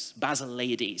Valentinus,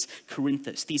 Basiliades,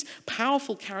 Corinthus, these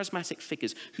powerful charismatic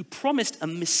figures who promised a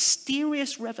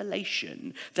mysterious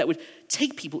revelation that would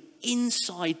take people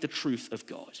inside the truth of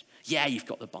God. Yeah, you've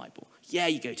got the Bible. Yeah,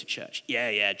 you go to church.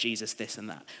 Yeah, Jesus, this and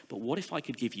that. But what if I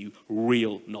could give you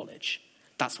real knowledge?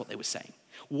 That's what they were saying.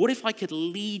 What if I could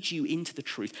lead you into the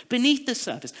truth, beneath the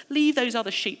surface, leave those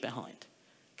other sheep behind?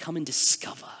 Come and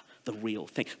discover the real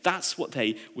thing. That's what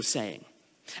they were saying.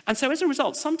 And so as a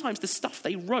result, sometimes the stuff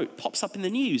they wrote pops up in the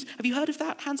news. Have you heard of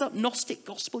that? Hands up, Gnostic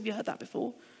gospel. Have you heard that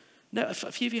before? No, a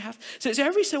few of you have. So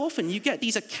every so often you get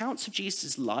these accounts of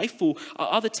Jesus' life or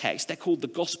other texts. They're called the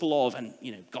Gospel of, and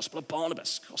Gospel of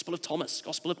Barnabas, Gospel of Thomas,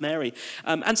 Gospel of Mary.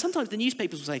 And sometimes the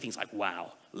newspapers will say things like,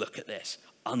 wow, look at this.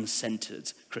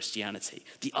 Uncentered Christianity,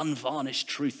 the unvarnished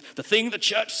truth, the thing the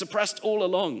church suppressed all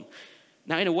along.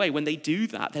 Now, in a way, when they do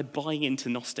that, they're buying into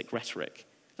Gnostic rhetoric.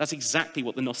 That's exactly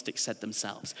what the Gnostics said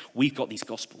themselves. We've got these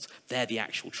Gospels. They're the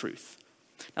actual truth.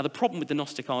 Now, the problem with the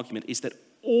Gnostic argument is that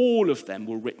all of them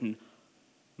were written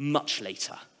much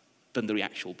later than the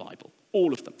actual Bible.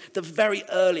 All of them. The very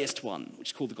earliest one, which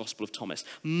is called the Gospel of Thomas,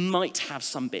 might have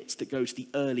some bits that go to the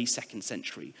early 2nd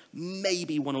century.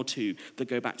 Maybe one or two that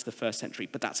go back to the 1st century,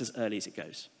 but that's as early as it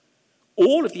goes.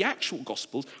 All of the actual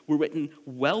Gospels were written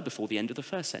well before the end of the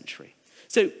 1st century.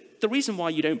 So the reason why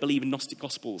you don't believe in Gnostic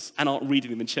Gospels and aren't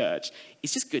reading them in church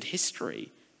is just good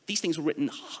history. These things were written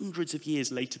hundreds of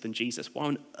years later than Jesus. Why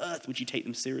on earth would you take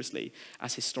them seriously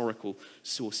as historical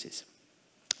sources?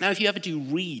 Now, if you ever do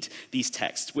read these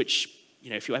texts, which,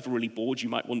 if you're ever really bored, you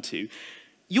might want to,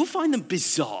 you'll find them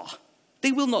bizarre.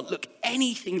 They will not look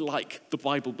anything like the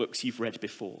Bible books you've read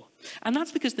before. And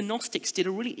that's because the Gnostics did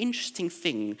a really interesting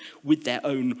thing with their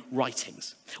own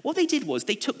writings. What they did was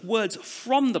they took words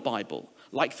from the Bible,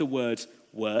 like the word,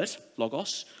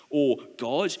 logos, or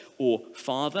God, or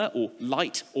Father, or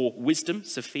light, or wisdom,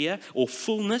 Sophia, or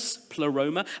fullness,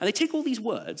 pleroma. And they take all these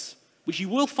words, which you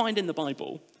will find in the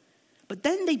Bible, but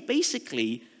then they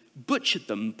basically butchered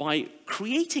them by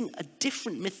creating a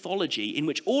different mythology in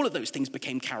which all of those things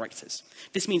became characters.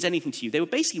 If this means anything to you, they were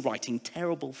basically writing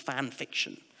terrible fan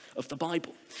fiction of the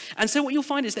Bible. And so what you'll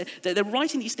find is that they're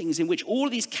writing these things in which all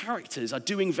of these characters are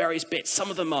doing various bits. Some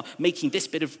of them are making this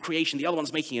bit of creation, the other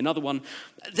one's making another one.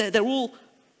 They're all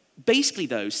basically,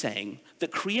 though, saying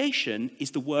that creation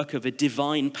is the work of a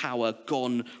divine power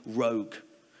gone rogue.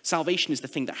 Salvation is the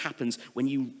thing that happens when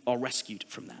you are rescued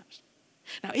from that.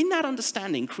 Now, in that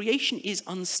understanding, creation is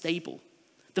unstable.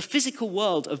 The physical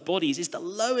world of bodies is the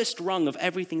lowest rung of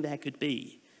everything there could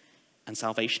be. And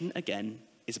salvation, again,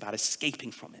 is about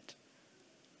escaping from it.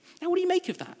 Now, what do you make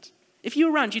of that? If you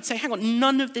were around, you'd say, hang on,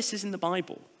 none of this is in the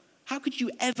Bible. How could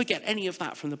you ever get any of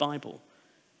that from the Bible?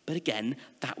 But again,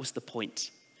 that was the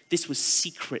point. This was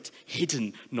secret,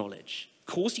 hidden knowledge.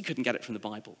 Of course you couldn't get it from the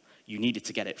Bible. You needed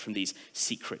to get it from these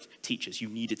secret teachers. You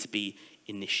needed to be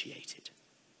initiated.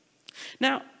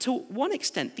 Now, to one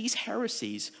extent, these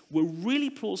heresies were really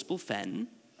plausible then,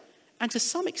 and to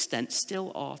some extent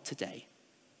still are today.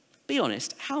 Be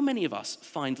honest, how many of us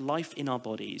find life in our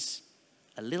bodies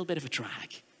a little bit of a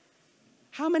drag?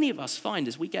 How many of us find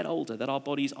as we get older that our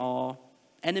bodies are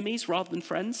enemies rather than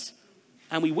friends?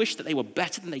 And we wish that they were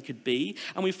better than they could be,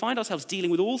 and we find ourselves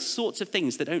dealing with all sorts of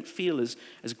things that don't feel as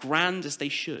grand as they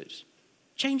should.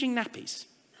 Changing nappies,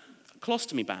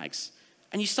 colostomy bags,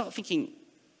 and you start thinking,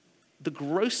 the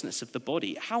grossness of the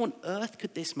body. How on earth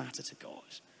could this matter to God?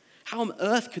 How on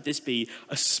earth could this be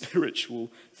a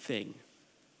spiritual thing?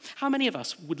 How many of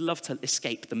us would love to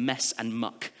escape the mess and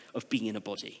muck of being in a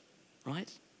body,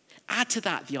 right? Add to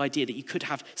that the idea that you could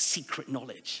have secret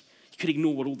knowledge. You could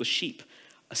ignore what all the sheep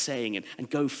are saying and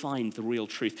go find the real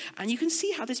truth. And you can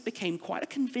see how this became quite a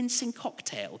convincing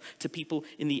cocktail to people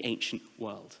in the ancient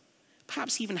world.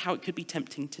 Perhaps even how it could be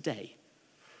tempting today.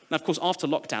 Now, of course, after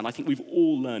lockdown, I think we've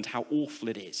all learned how awful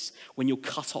it is when you're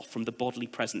cut off from the bodily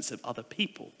presence of other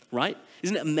people, right?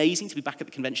 Isn't it amazing to be back at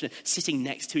the convention, sitting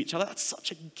next to each other? That's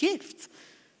such a gift.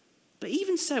 But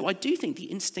even so, I do think the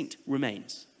instinct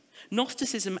remains.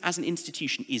 Gnosticism as an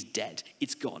institution is dead.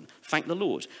 It's gone. Thank the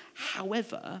Lord.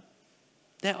 However,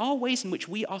 there are ways in which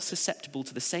we are susceptible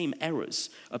to the same errors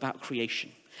about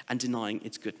creation and denying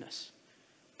its goodness.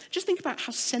 Just think about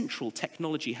how central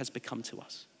technology has become to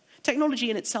us. Technology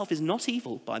in itself is not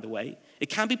evil, by the way. It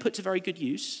can be put to very good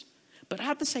use. But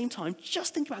at the same time,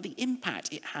 just think about the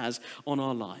impact it has on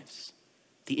our lives.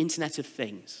 The Internet of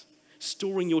Things,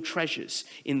 storing your treasures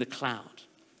in the cloud.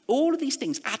 All of these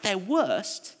things, at their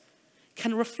worst,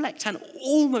 can reflect an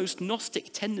almost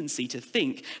Gnostic tendency to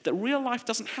think that real life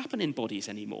doesn't happen in bodies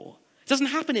anymore. It doesn't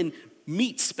happen in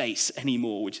meat space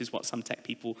anymore, which is what some tech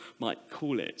people might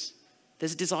call it.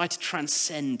 There's a desire to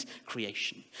transcend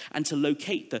creation and to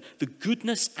locate the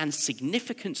goodness and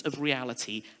significance of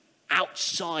reality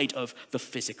outside of the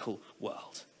physical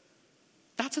world.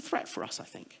 That's a threat for us, I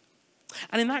think.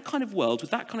 And in that kind of world,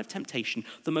 with that kind of temptation,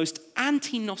 the most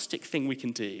anti-Gnostic thing we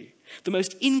can do, the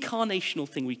most incarnational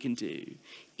thing we can do,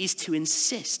 is to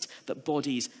insist that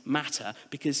bodies matter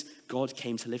because God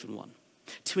came to live in one.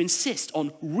 To insist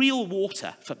on real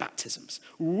water for baptisms,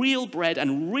 real bread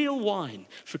and real wine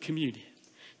for communion.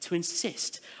 To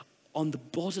insist on the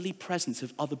bodily presence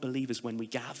of other believers when we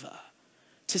gather.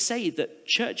 To say that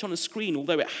church on a screen,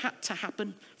 although it had to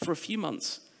happen for a few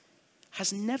months,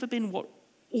 has never been what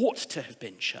ought to have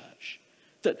been church.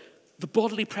 That the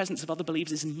bodily presence of other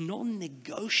believers is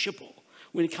non-negotiable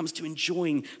when it comes to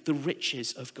enjoying the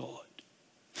riches of God.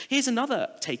 Here's another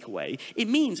takeaway. It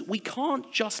means we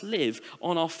can't just live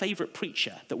on our favorite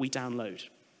preacher that we download.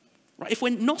 Right? If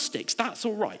we're Gnostics, that's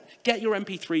all right. Get your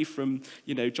MP3 from,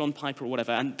 John Piper or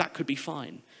whatever, and that could be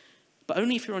fine. But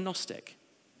only if you're a Gnostic.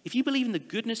 If you believe in the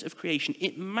goodness of creation,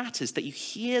 it matters that you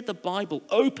hear the Bible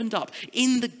opened up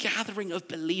in the gathering of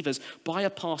believers by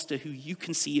a pastor who you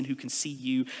can see and who can see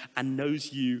you and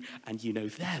knows you and you know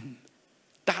them.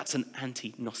 That's an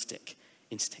anti-Gnostic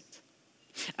instinct.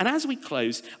 And as we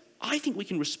close, I think we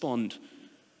can respond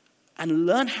and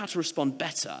learn how to respond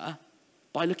better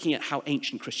by looking at how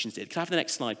ancient Christians did. Can I have the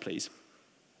next slide, please?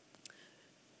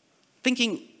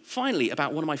 Thinking finally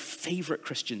about one of my favorite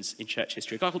Christians in church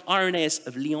history, a guy called Irenaeus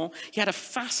of Lyons. He had a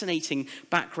fascinating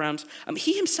background.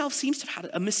 He himself seems to have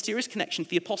had a mysterious connection to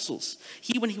the apostles.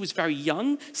 He, when he was very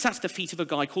young, sat at the feet of a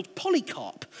guy called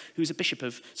Polycarp, who was a bishop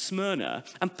of Smyrna.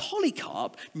 And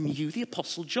Polycarp knew the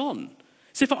apostle John.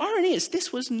 So for Irenaeus,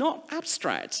 this was not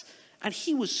abstract. And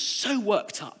he was so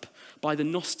worked up by the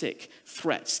Gnostic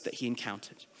threats that he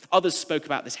encountered. Others spoke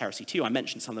about this heresy too. I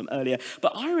mentioned some of them earlier.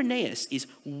 But Irenaeus is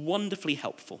wonderfully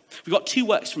helpful. We've got two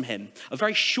works from him. A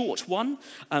very short one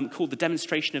called The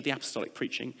Demonstration of the Apostolic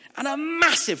Preaching, and a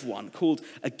massive one called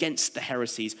Against the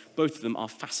Heresies. Both of them are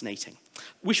fascinating.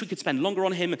 Wish we could spend longer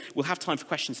on him. We'll have time for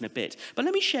questions in a bit. But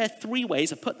let me share 3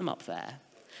 ways, I've put them up there,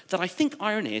 that I think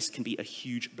Irenaeus can be a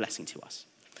huge blessing to us.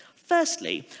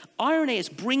 Firstly, Irenaeus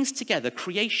brings together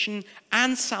creation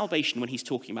and salvation when he's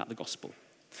talking about the gospel.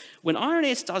 When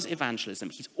Irenaeus does evangelism,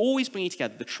 he's always bringing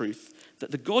together the truth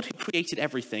that the God who created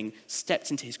everything stepped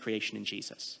into his creation in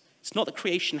Jesus. It's not that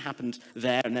creation happened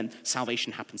there and then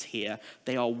salvation happens here.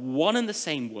 They are one and the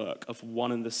same work of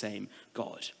one and the same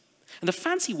God. And the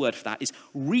fancy word for that is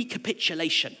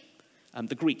recapitulation.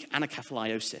 The Greek,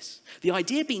 anakathaliosis. The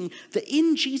idea being that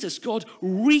in Jesus, God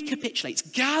recapitulates,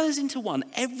 gathers into one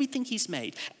everything he's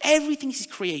made, everything he's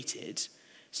created,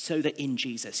 so that in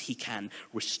Jesus he can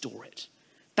restore it.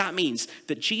 That means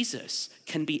that Jesus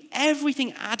can be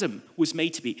everything Adam was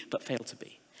made to be, but failed to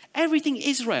be. Everything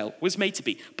Israel was made to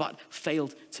be, but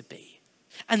failed to be.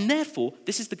 And therefore,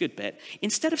 this is the good bit,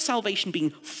 instead of salvation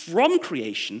being from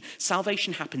creation,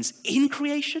 salvation happens in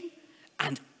creation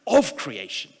and of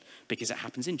creation. Because it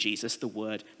happens in Jesus, the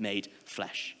Word made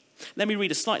flesh. Let me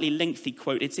read a slightly lengthy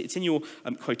quote. It's in your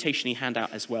quotation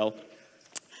handout as well.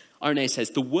 Irenaeus says,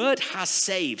 "The Word has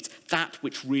saved that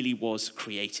which really was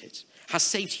created, has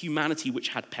saved humanity which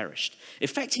had perished,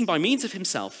 effecting by means of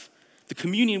himself the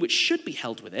communion which should be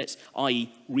held with it,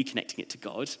 i.e. reconnecting it to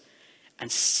God,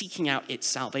 and seeking out its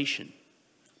salvation.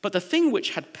 But the thing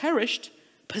which had perished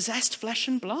possessed flesh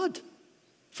and blood.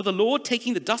 For the Lord,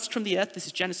 taking the dust from the earth, this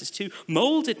is Genesis 2,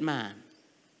 molded man.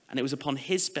 And it was upon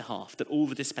his behalf that all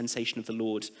the dispensation of the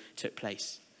Lord took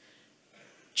place.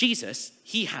 Jesus,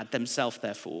 he had himself,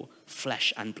 therefore,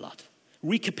 flesh and blood,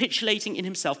 recapitulating in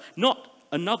himself not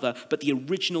another, but the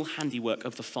original handiwork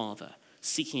of the Father,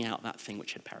 seeking out that thing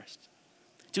which had perished.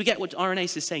 Do we get what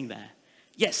Irenaeus is saying there?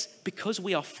 Yes, because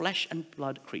we are flesh and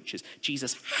blood creatures,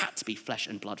 Jesus had to be flesh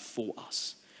and blood for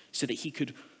us so that he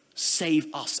could save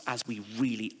us as we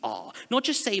really are. Not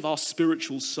just save our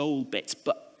spiritual soul bits,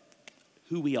 but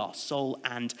who we are, soul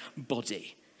and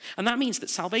body. And that means that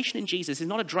salvation in Jesus is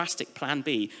not a drastic plan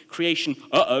B, creation,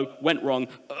 went wrong,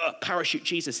 parachute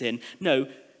Jesus in. No,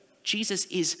 Jesus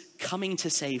is coming to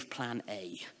save plan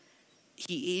A.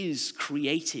 He is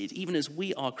created, even as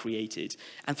we are created,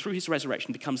 and through his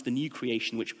resurrection becomes the new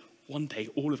creation which one day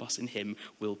all of us in him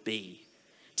will be.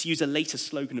 To use a later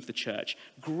slogan of the church,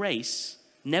 grace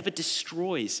never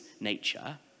destroys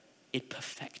nature, it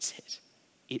perfects it.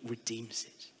 It redeems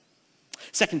it.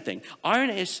 Second thing,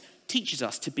 Irenaeus teaches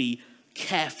us to be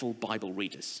careful Bible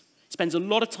readers. He spends a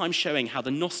lot of time showing how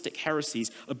the Gnostic heresies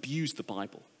abuse the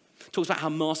Bible. Talks about how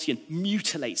Marcion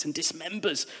mutilates and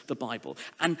dismembers the Bible.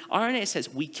 And Irenaeus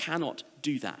says we cannot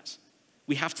do that.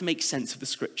 We have to make sense of the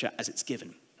scripture as it's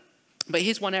given. But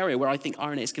here's one area where I think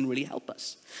Irenaeus can really help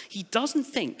us. He doesn't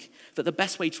think that the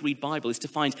best way to read Bible is to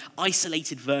find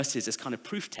isolated verses as kind of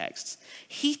proof texts.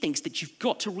 He thinks that you've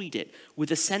got to read it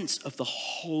with a sense of the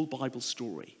whole Bible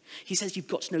story. He says you've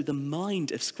got to know the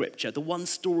mind of Scripture, the one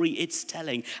story it's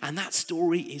telling, and that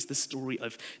story is the story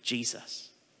of Jesus.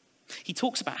 He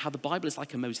talks about how the Bible is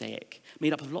like a mosaic,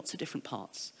 made up of lots of different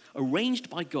parts, arranged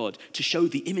by God to show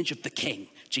the image of the King,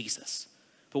 Jesus.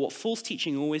 But what false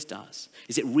teaching always does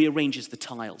is it rearranges the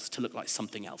tiles to look like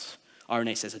something else.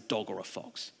 Irenaeus says a dog or a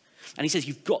fox. And he says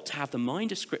you've got to have the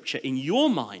mind of Scripture in your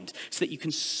mind so that you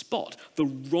can spot the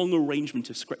wrong arrangement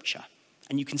of Scripture.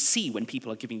 And you can see when people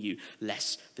are giving you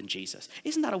less than Jesus.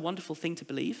 Isn't that a wonderful thing to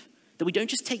believe? That we don't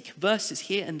just take verses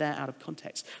here and there out of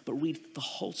context, but read the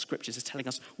whole Scriptures as telling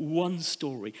us one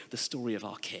story, the story of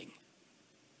our King.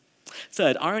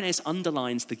 Third, Irenaeus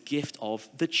underlines the gift of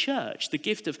the church, the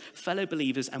gift of fellow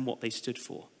believers and what they stood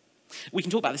for. We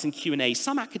can talk about this in Q&A.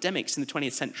 Some academics in the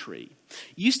 20th century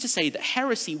used to say that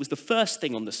heresy was the first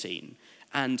thing on the scene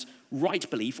and right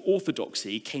belief,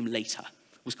 orthodoxy, came later,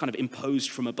 was kind of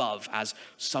imposed from above as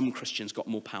some Christians got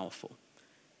more powerful.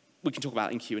 We can talk about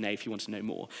it in Q&A if you want to know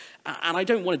more. And I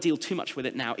don't want to deal too much with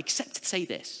it now, except to say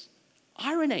this.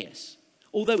 Irenaeus,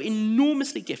 although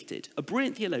enormously gifted, a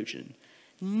brilliant theologian,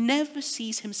 never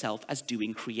sees himself as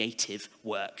doing creative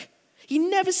work. He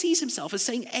never sees himself as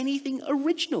saying anything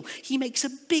original. He makes a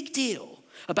big deal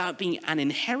about being an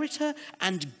inheritor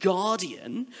and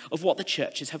guardian of what the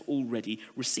churches have already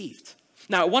received.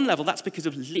 Now, at one level, that's because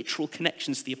of literal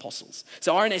connections to the apostles.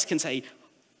 So Irenaeus can say,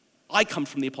 I come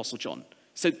from the Apostle John.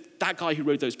 So that guy who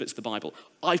wrote those bits of the Bible,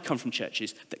 I've come from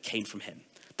churches that came from him.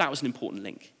 That was an important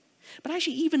link. But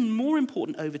actually, even more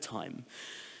important over time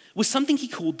was something he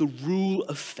called the rule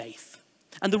of faith.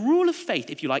 And the rule of faith,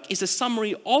 if you like, is a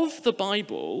summary of the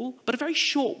Bible, but a very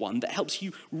short one that helps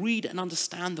you read and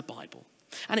understand the Bible.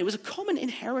 And it was a common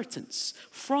inheritance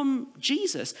from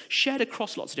Jesus, shared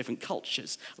across lots of different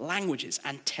cultures, languages,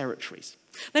 and territories.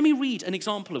 Let me read an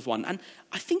example of one, and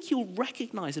I think you'll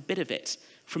recognize a bit of it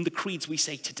from the creeds we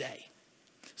say today.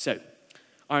 So,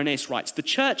 Irenaeus writes, the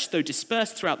church, though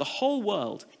dispersed throughout the whole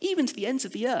world, even to the ends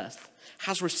of the earth,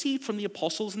 has received from the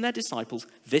apostles and their disciples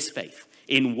this faith,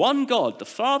 in one God, the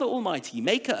Father Almighty,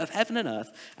 maker of heaven and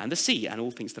earth, and the sea, and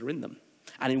all things that are in them.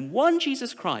 And in one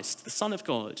Jesus Christ, the Son of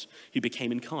God, who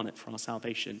became incarnate for our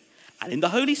salvation. And in the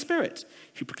Holy Spirit,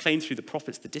 who proclaimed through the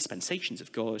prophets the dispensations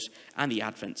of God and the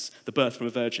advents, the birth from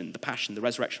a virgin, the passion, the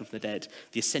resurrection from the dead,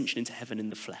 the ascension into heaven in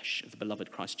the flesh of the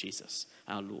beloved Christ Jesus,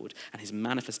 our Lord, and his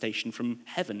manifestation from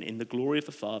heaven in the glory of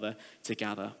the Father to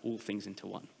gather all things into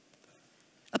one.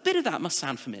 A bit of that must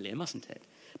sound familiar, mustn't it?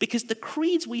 Because the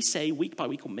creeds we say week by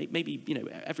week, or maybe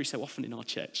every so often in our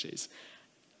churches,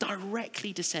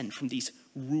 directly descend from these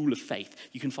rule of faith.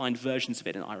 You can find versions of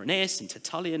it in Irenaeus, in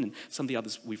Tertullian, and some of the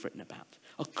others we've written about.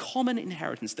 A common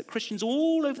inheritance that Christians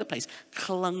all over the place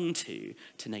clung to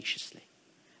tenaciously.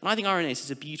 And I think Irenaeus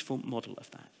is a beautiful model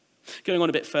of that. Going on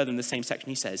a bit further in the same section,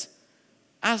 he says,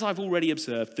 as I've already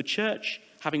observed, the church,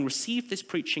 having received this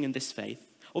preaching and this faith,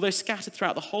 although scattered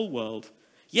throughout the whole world,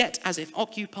 yet as if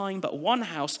occupying but one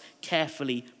house,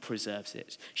 carefully preserves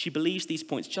it. She believes these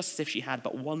points just as if she had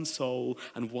but one soul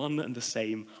and one and the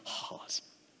same heart.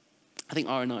 I think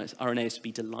Irenaeus would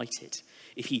be delighted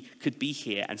if he could be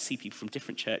here and see people from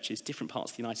different churches, different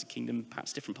parts of the United Kingdom,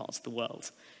 perhaps different parts of the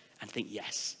world, and think,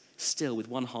 yes, still with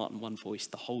one heart and one voice,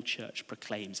 the whole church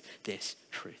proclaims this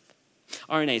truth.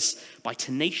 Irenaeus, by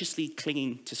tenaciously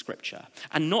clinging to Scripture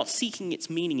and not seeking its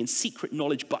meaning in secret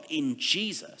knowledge, but in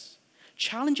Jesus,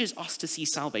 challenges us to see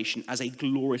salvation as a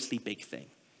gloriously big thing.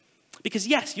 Because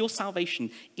yes, your salvation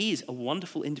is a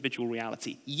wonderful individual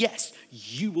reality. Yes,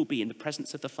 you will be in the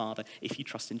presence of the Father if you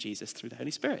trust in Jesus through the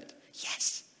Holy Spirit.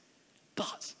 Yes,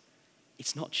 but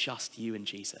it's not just you and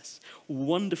Jesus.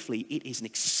 Wonderfully, it is an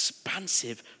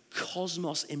expansive,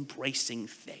 cosmos-embracing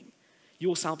thing.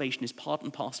 Your salvation is part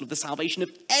and parcel of the salvation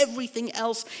of everything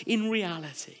else in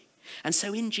reality. And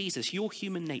so in Jesus, your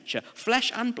human nature,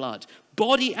 flesh and blood,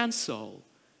 body and soul,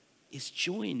 is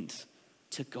joined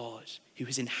to God, who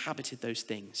has inhabited those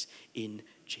things in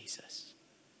Jesus.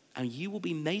 And you will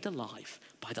be made alive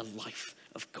by the life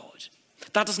of God.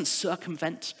 That doesn't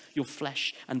circumvent your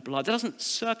flesh and blood. That doesn't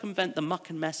circumvent the muck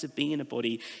and mess of being in a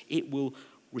body. It will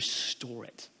restore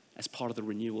it as part of the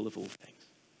renewal of all things.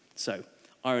 So,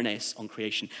 Irenaeus on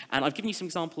creation. And I've given you some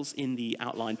examples in the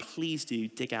outline. Please do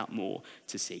dig out more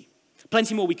to see.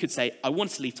 Plenty more we could say. I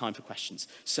wanted to leave time for questions.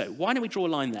 So why don't we draw a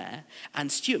line there?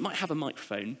 And Stuart might have a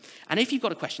microphone. And if you've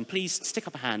got a question, please stick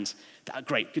up a hand.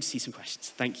 Great, good to see some questions.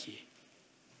 Thank you.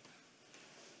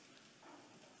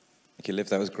 Thank you, Liv.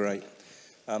 That was great.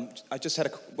 I just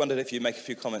wondered if you'd make a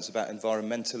few comments about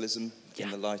environmentalism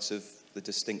in the light of the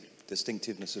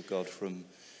distinctiveness of God from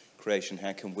creation.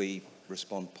 How can we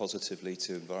respond positively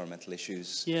to environmental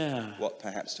issues? Yeah. What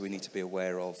perhaps do we need to be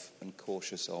aware of and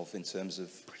cautious of in terms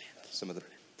of some of the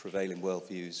prevailing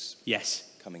worldviews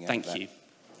coming out of that? Thank you.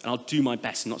 And I'll do my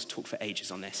best not to talk for ages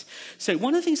on this. So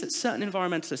one of the things that certain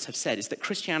environmentalists have said is that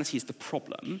Christianity is the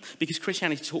problem because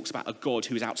Christianity talks about a God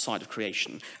who is outside of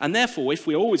creation. And therefore, if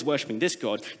we're always worshipping this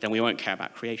God, then we won't care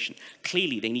about creation.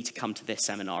 Clearly, they need to come to this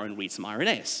seminar and read some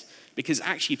Irenaeus. Because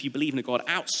actually, if you believe in a God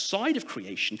outside of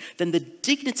creation, then the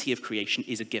dignity of creation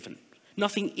is a given.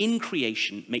 Nothing in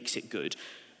creation makes it good.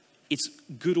 It's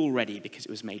good already because it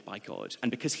was made by God.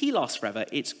 And because he lasts forever,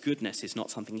 its goodness is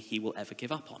not something he will ever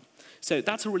give up on. So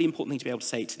that's a really important thing to be able to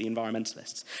say to the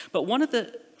environmentalists. But one of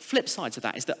the flip sides of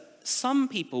that is that some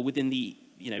people within the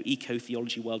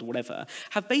eco-theology world or whatever,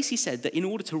 have basically said that in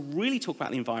order to really talk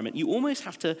about the environment, you almost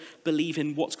have to believe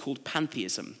in what's called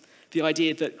pantheism. The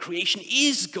idea that creation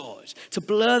is God, to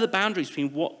blur the boundaries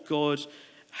between what God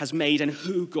has made and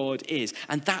who God is.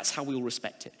 And that's how we'll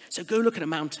respect it. So go look at a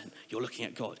mountain, you're looking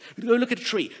at God. Go look at a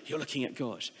tree, you're looking at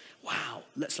God. Wow,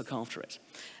 let's look after it.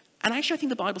 And actually, I think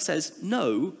the Bible says,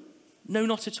 no,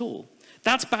 not at all.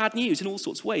 That's bad news in all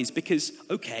sorts of ways because,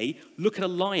 okay, look at a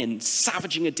lion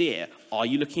savaging a deer. Are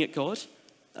you looking at God?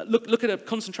 Look at a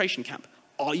concentration camp.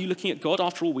 Are you looking at God?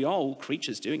 After all, we are all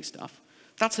creatures doing stuff.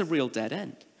 That's a real dead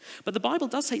end. But the Bible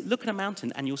does say, look at a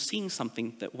mountain and you're seeing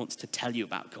something that wants to tell you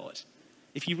about God.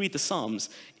 If you read the Psalms,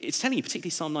 it's telling you,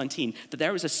 particularly Psalm 19, that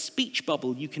there is a speech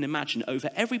bubble you can imagine over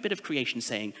every bit of creation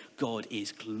saying, God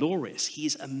is glorious, he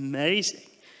is amazing.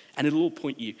 And it'll all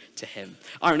point you to him.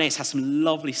 Irenaeus has some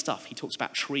lovely stuff. He talks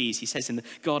about trees. He says in the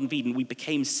Garden of Eden, we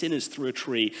became sinners through a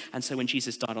tree. And so when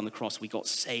Jesus died on the cross, we got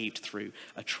saved through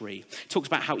a tree. He talks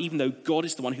about how even though God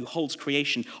is the one who holds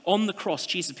creation, on the cross,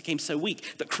 Jesus became so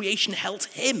weak that creation held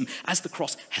him as the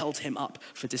cross held him up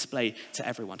for display to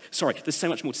everyone. Sorry, there's so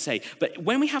much more to say. But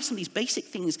when we have some of these basic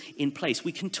things in place,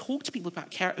 we can talk to people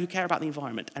who care about the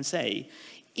environment and say,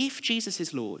 if Jesus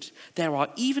is Lord, there are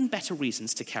even better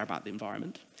reasons to care about the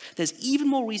environment. There's even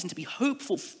more reason to be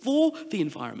hopeful for the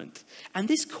environment. And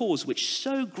this cause, which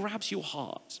so grabs your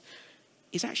heart,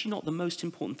 is actually not the most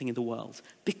important thing in the world.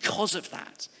 Because of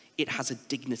that, it has a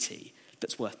dignity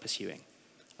that's worth pursuing.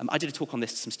 I did a talk on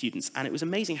this to some students, and it was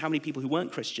amazing how many people who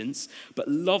weren't Christians but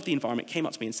loved the environment came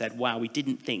up to me and said, wow, we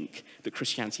didn't think that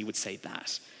Christianity would say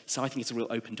that. So I think it's a real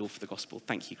open door for the gospel.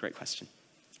 Thank you. Great question.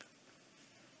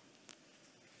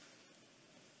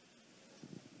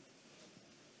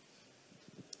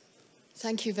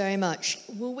 Thank you very much.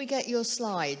 Will we get your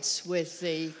slides with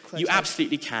the quotation? You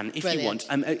absolutely can, if Brilliant.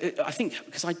 you want. I think,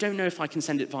 because I don't know if I can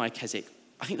send it via Keswick,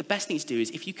 I think the best thing to do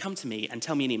is if you come to me and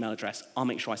tell me an email address, I'll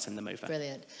make sure I send them over.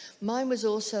 Brilliant. Mine was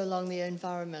also along the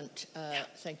environment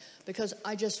thing, because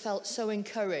I just felt so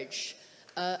encouraged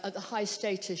at the high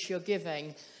status you're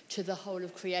giving to the whole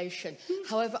of creation.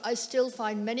 However, I still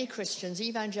find many Christians,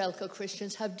 evangelical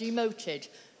Christians, have demoted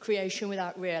creation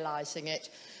without realizing it,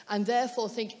 and therefore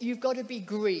think you've got to be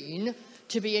green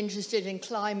to be interested in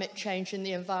climate change and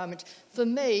the environment. For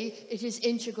me, it is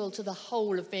integral to the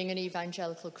whole of being an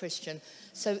evangelical Christian.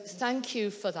 So thank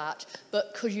you for that.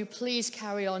 But could you please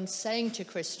carry on saying to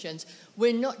Christians,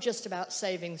 We're not just about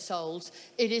saving souls.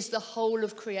 It is the whole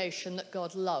of creation that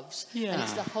God loves. Yeah. And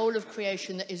it's the whole of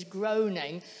creation that is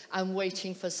groaning and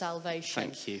waiting for salvation.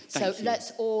 Thank you. So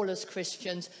let's all as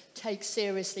Christians take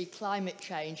seriously climate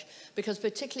change, because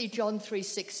particularly John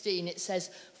 3:16, it says,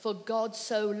 "For God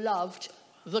so loved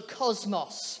the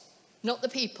cosmos." Not the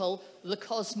people, the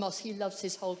cosmos. He loves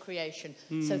his whole creation.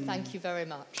 So thank you very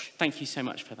much. Thank you so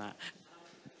much for that.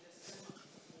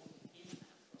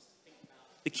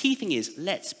 The key thing is,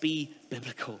 let's be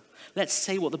biblical. Let's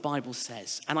say what the Bible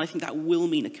says. And I think that will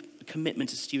mean a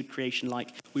commitment to steward creation like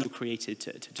we were created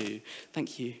to do.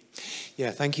 Thank you.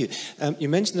 Yeah, thank you. You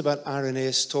mentioned about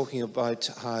Irenaeus talking about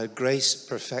how grace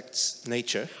perfects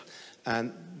nature,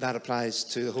 and that applies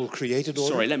to the whole created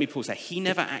order. Sorry, let me pause there. He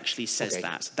never actually says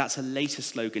that. That's a later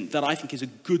slogan that I think is a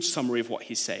good summary of what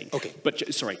he's saying. Okay.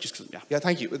 But sorry, just... Yeah. Yeah,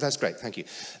 thank you. That's great. Thank you.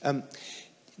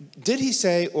 Did he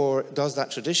say, or does that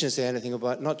tradition say anything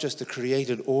about not just the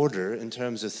created order in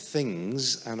terms of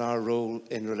things and our role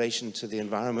in relation to the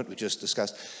environment we just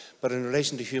discussed, but in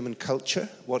relation to human culture,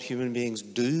 what human beings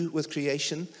do with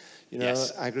creation? You know,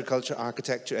 yes. Agriculture,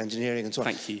 architecture, engineering, and so on.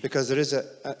 Thank you. Because there is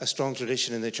a strong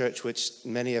tradition in the church which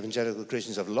many evangelical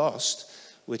Christians have lost,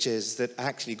 which is that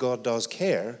actually God does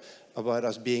care about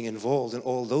us being involved in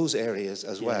all those areas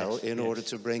as well, in order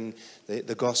to bring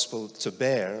the gospel to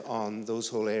bear on those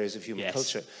whole areas of human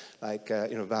culture, like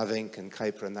Bavinck and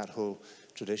Kuyper and that whole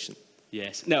tradition.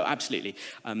 Yes, no, absolutely.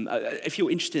 If you're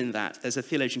interested in that, there's a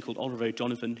theologian called Oliver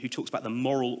O'Donovan who talks about the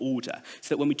moral order.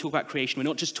 So that when we talk about creation, we're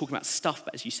not just talking about stuff,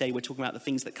 but as you say, we're talking about the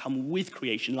things that come with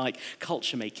creation, like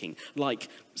culture making, like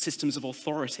systems of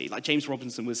authority. Like James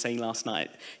Robinson was saying last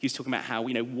night, he was talking about how,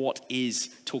 what is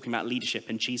talking about leadership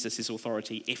and Jesus'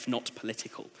 authority, if not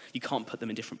political. You can't put them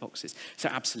in different boxes. So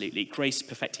absolutely, grace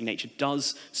perfecting nature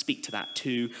does speak to that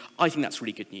too. I think that's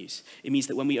really good news. It means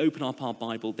that when we open up our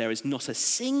Bible, there is not a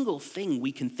single thing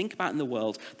we can think about in the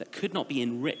world that could not be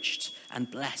enriched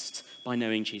and blessed by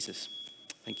knowing Jesus.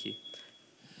 Thank you.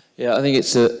 Yeah, I think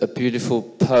it's a beautiful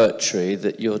poetry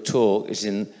that your talk is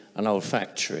in an old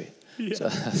factory. Yeah. So I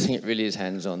think it really is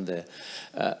hands-on there.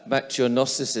 Back to your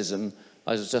Gnosticism,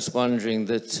 I was just wondering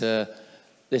that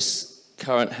this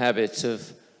current habit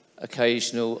of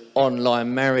occasional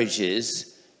online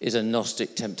marriages is a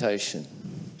Gnostic temptation.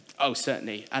 Oh,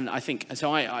 certainly. And I think,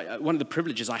 so one of the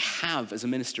privileges I have as a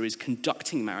minister is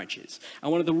conducting marriages.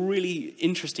 And one of the really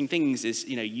interesting things is,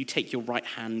 you take your right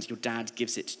hand, your dad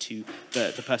gives it to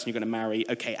the person you're going to marry,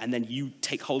 okay, and then you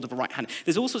take hold of a right hand.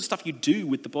 There's all sorts of stuff you do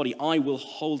with the body. I will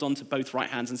hold on to both right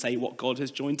hands and say what God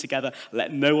has joined together,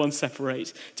 let no one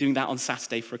separate, doing that on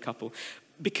Saturday for a couple.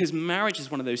 Because marriage is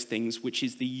one of those things which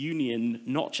is the union,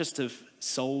 not just of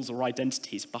souls or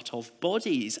identities, but of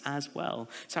bodies as well.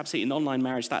 So absolutely, in online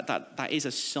marriage, that is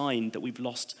a sign that we've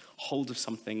lost hold of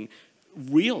something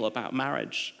real about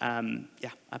marriage.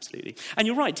 Yeah, absolutely. And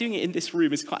you're right, doing it in this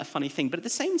room is quite a funny thing. But at the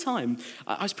same time,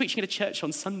 I was preaching at a church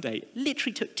on Sunday,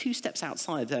 literally took 2 steps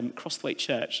outside Crossthwaite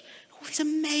Church, all these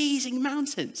amazing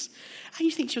mountains. And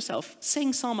you think to yourself,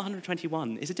 saying Psalm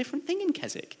 121 is a different thing in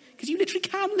Keswick, because you literally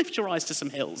can lift your eyes to some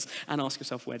hills and ask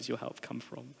yourself, where does your help come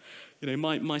from?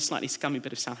 My slightly scummy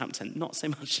bit of Southampton, not so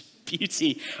much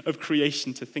beauty of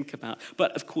creation to think about,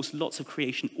 but of course lots of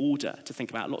creation order to think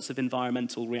about, lots of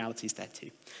environmental realities there too.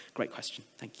 Great question,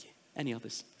 thank you. Any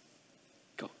others?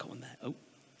 Go on there.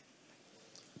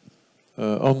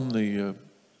 Oh. On the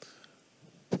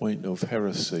point of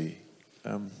heresy,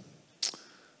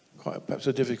 perhaps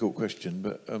a difficult question,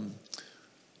 but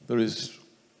there is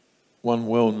one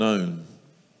well-known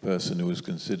person who was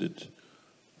considered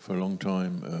for a long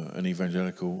time an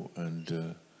evangelical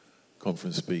and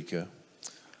conference speaker,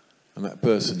 and that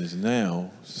person has now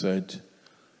said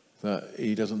that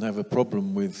he doesn't have a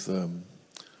problem with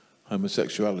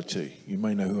homosexuality. You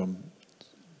may know who I'm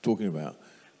talking about.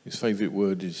 His favourite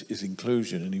word is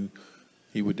inclusion, and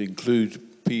he would include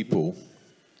people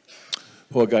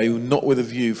who are gay, not with a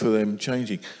view for them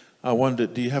changing. I wonder,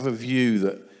 do you have a view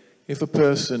that if a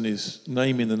person is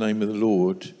naming the name of the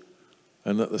Lord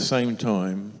and at the same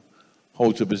time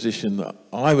holds a position that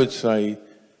I would say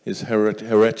is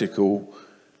heretical,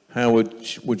 how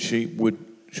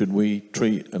should we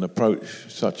treat and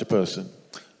approach such a person?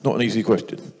 Not an easy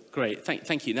question. Great,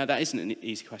 thank you. No, that isn't an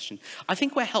easy question. I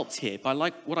think we're helped here by,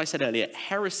 like what I said earlier,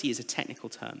 heresy is a technical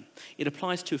term. It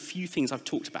applies to a few things I've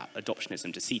talked about,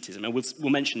 adoptionism, Docetism, and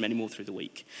we'll mention many more through the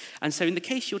week. And so in the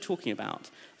case you're talking about,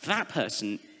 that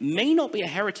person may not be a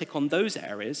heretic on those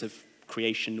areas of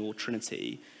creation or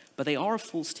Trinity, but they are a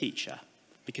false teacher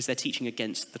because they're teaching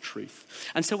against the truth.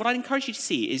 And so what I'd encourage you to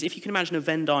see is, if you can imagine a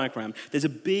Venn diagram, there's a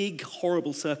big,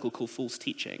 horrible circle called false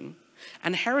teaching.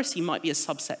 And heresy might be a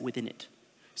subset within it.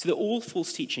 So that all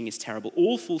false teaching is terrible.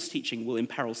 All false teaching will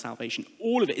imperil salvation.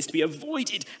 All of it is to be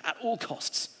avoided at all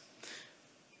costs.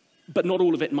 But not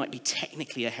all of it might be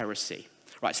technically a heresy.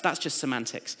 Right, so that's just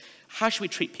semantics. How should we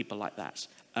treat people like that?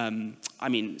 I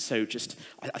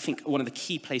think one of the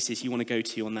key places you want to go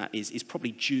to on that is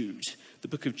probably Jude, the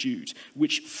book of Jude,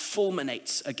 which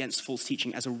fulminates against false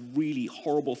teaching as a really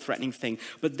horrible, threatening thing,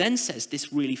 but then says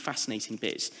this really fascinating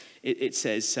bit. It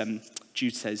says,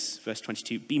 Jude says, verse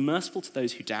 22, "Be merciful to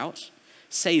those who doubt,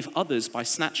 save others by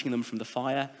snatching them from the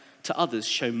fire. To others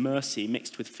show mercy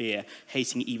mixed with fear,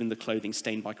 hating even the clothing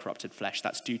stained by corrupted flesh."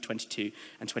 That's Jude 22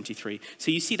 and 23. So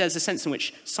you see there's a sense in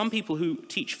which some people who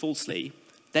teach falsely,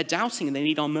 they're doubting and they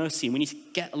need our mercy, and we need to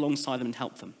get alongside them and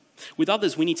help them. With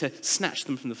others, we need to snatch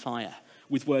them from the fire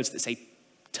with words that say,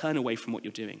 turn away from what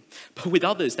you're doing. But with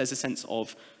others, there's a sense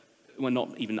of, well,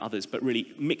 not even others, but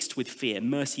really mixed with fear,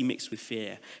 mercy mixed with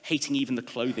fear, hating even the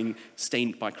clothing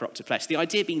stained by corrupted flesh. The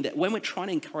idea being that when we're trying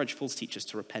to encourage false teachers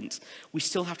to repent, we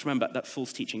still have to remember that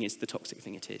false teaching is the toxic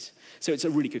thing it is. So it's a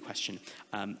really good question.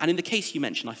 And in the case you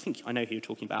mentioned, I think I know who you're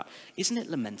talking about, isn't it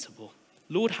lamentable?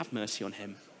 Lord, have mercy on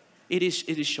him. It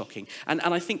is shocking. And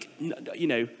I think,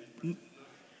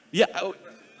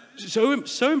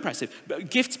 so impressive.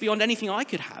 But gifts beyond anything I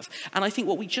could have. And I think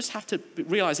what we just have to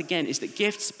realize again is that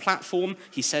gifts, platform,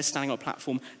 he says standing on a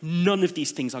platform, none of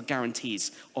these things are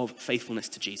guarantees of faithfulness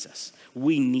to Jesus.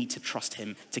 We need to trust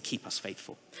him to keep us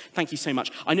faithful. Thank you so much.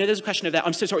 I know there's a question over there.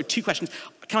 I'm so sorry, 2 questions.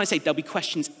 Can I say there'll be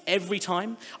questions every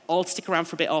time? I'll stick around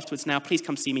for a bit afterwards now. Please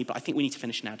come see me, but I think we need to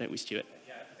finish now, don't we, Stuart?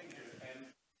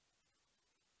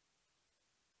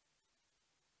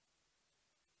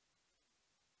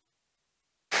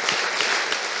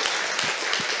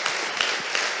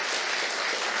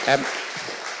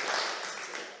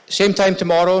 Same time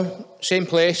tomorrow, same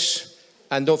place,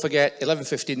 and don't forget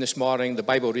 11:15 this morning, the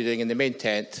Bible reading in the main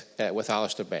tent with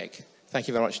Alistair Begg. Thank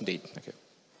you very much indeed. Thank you.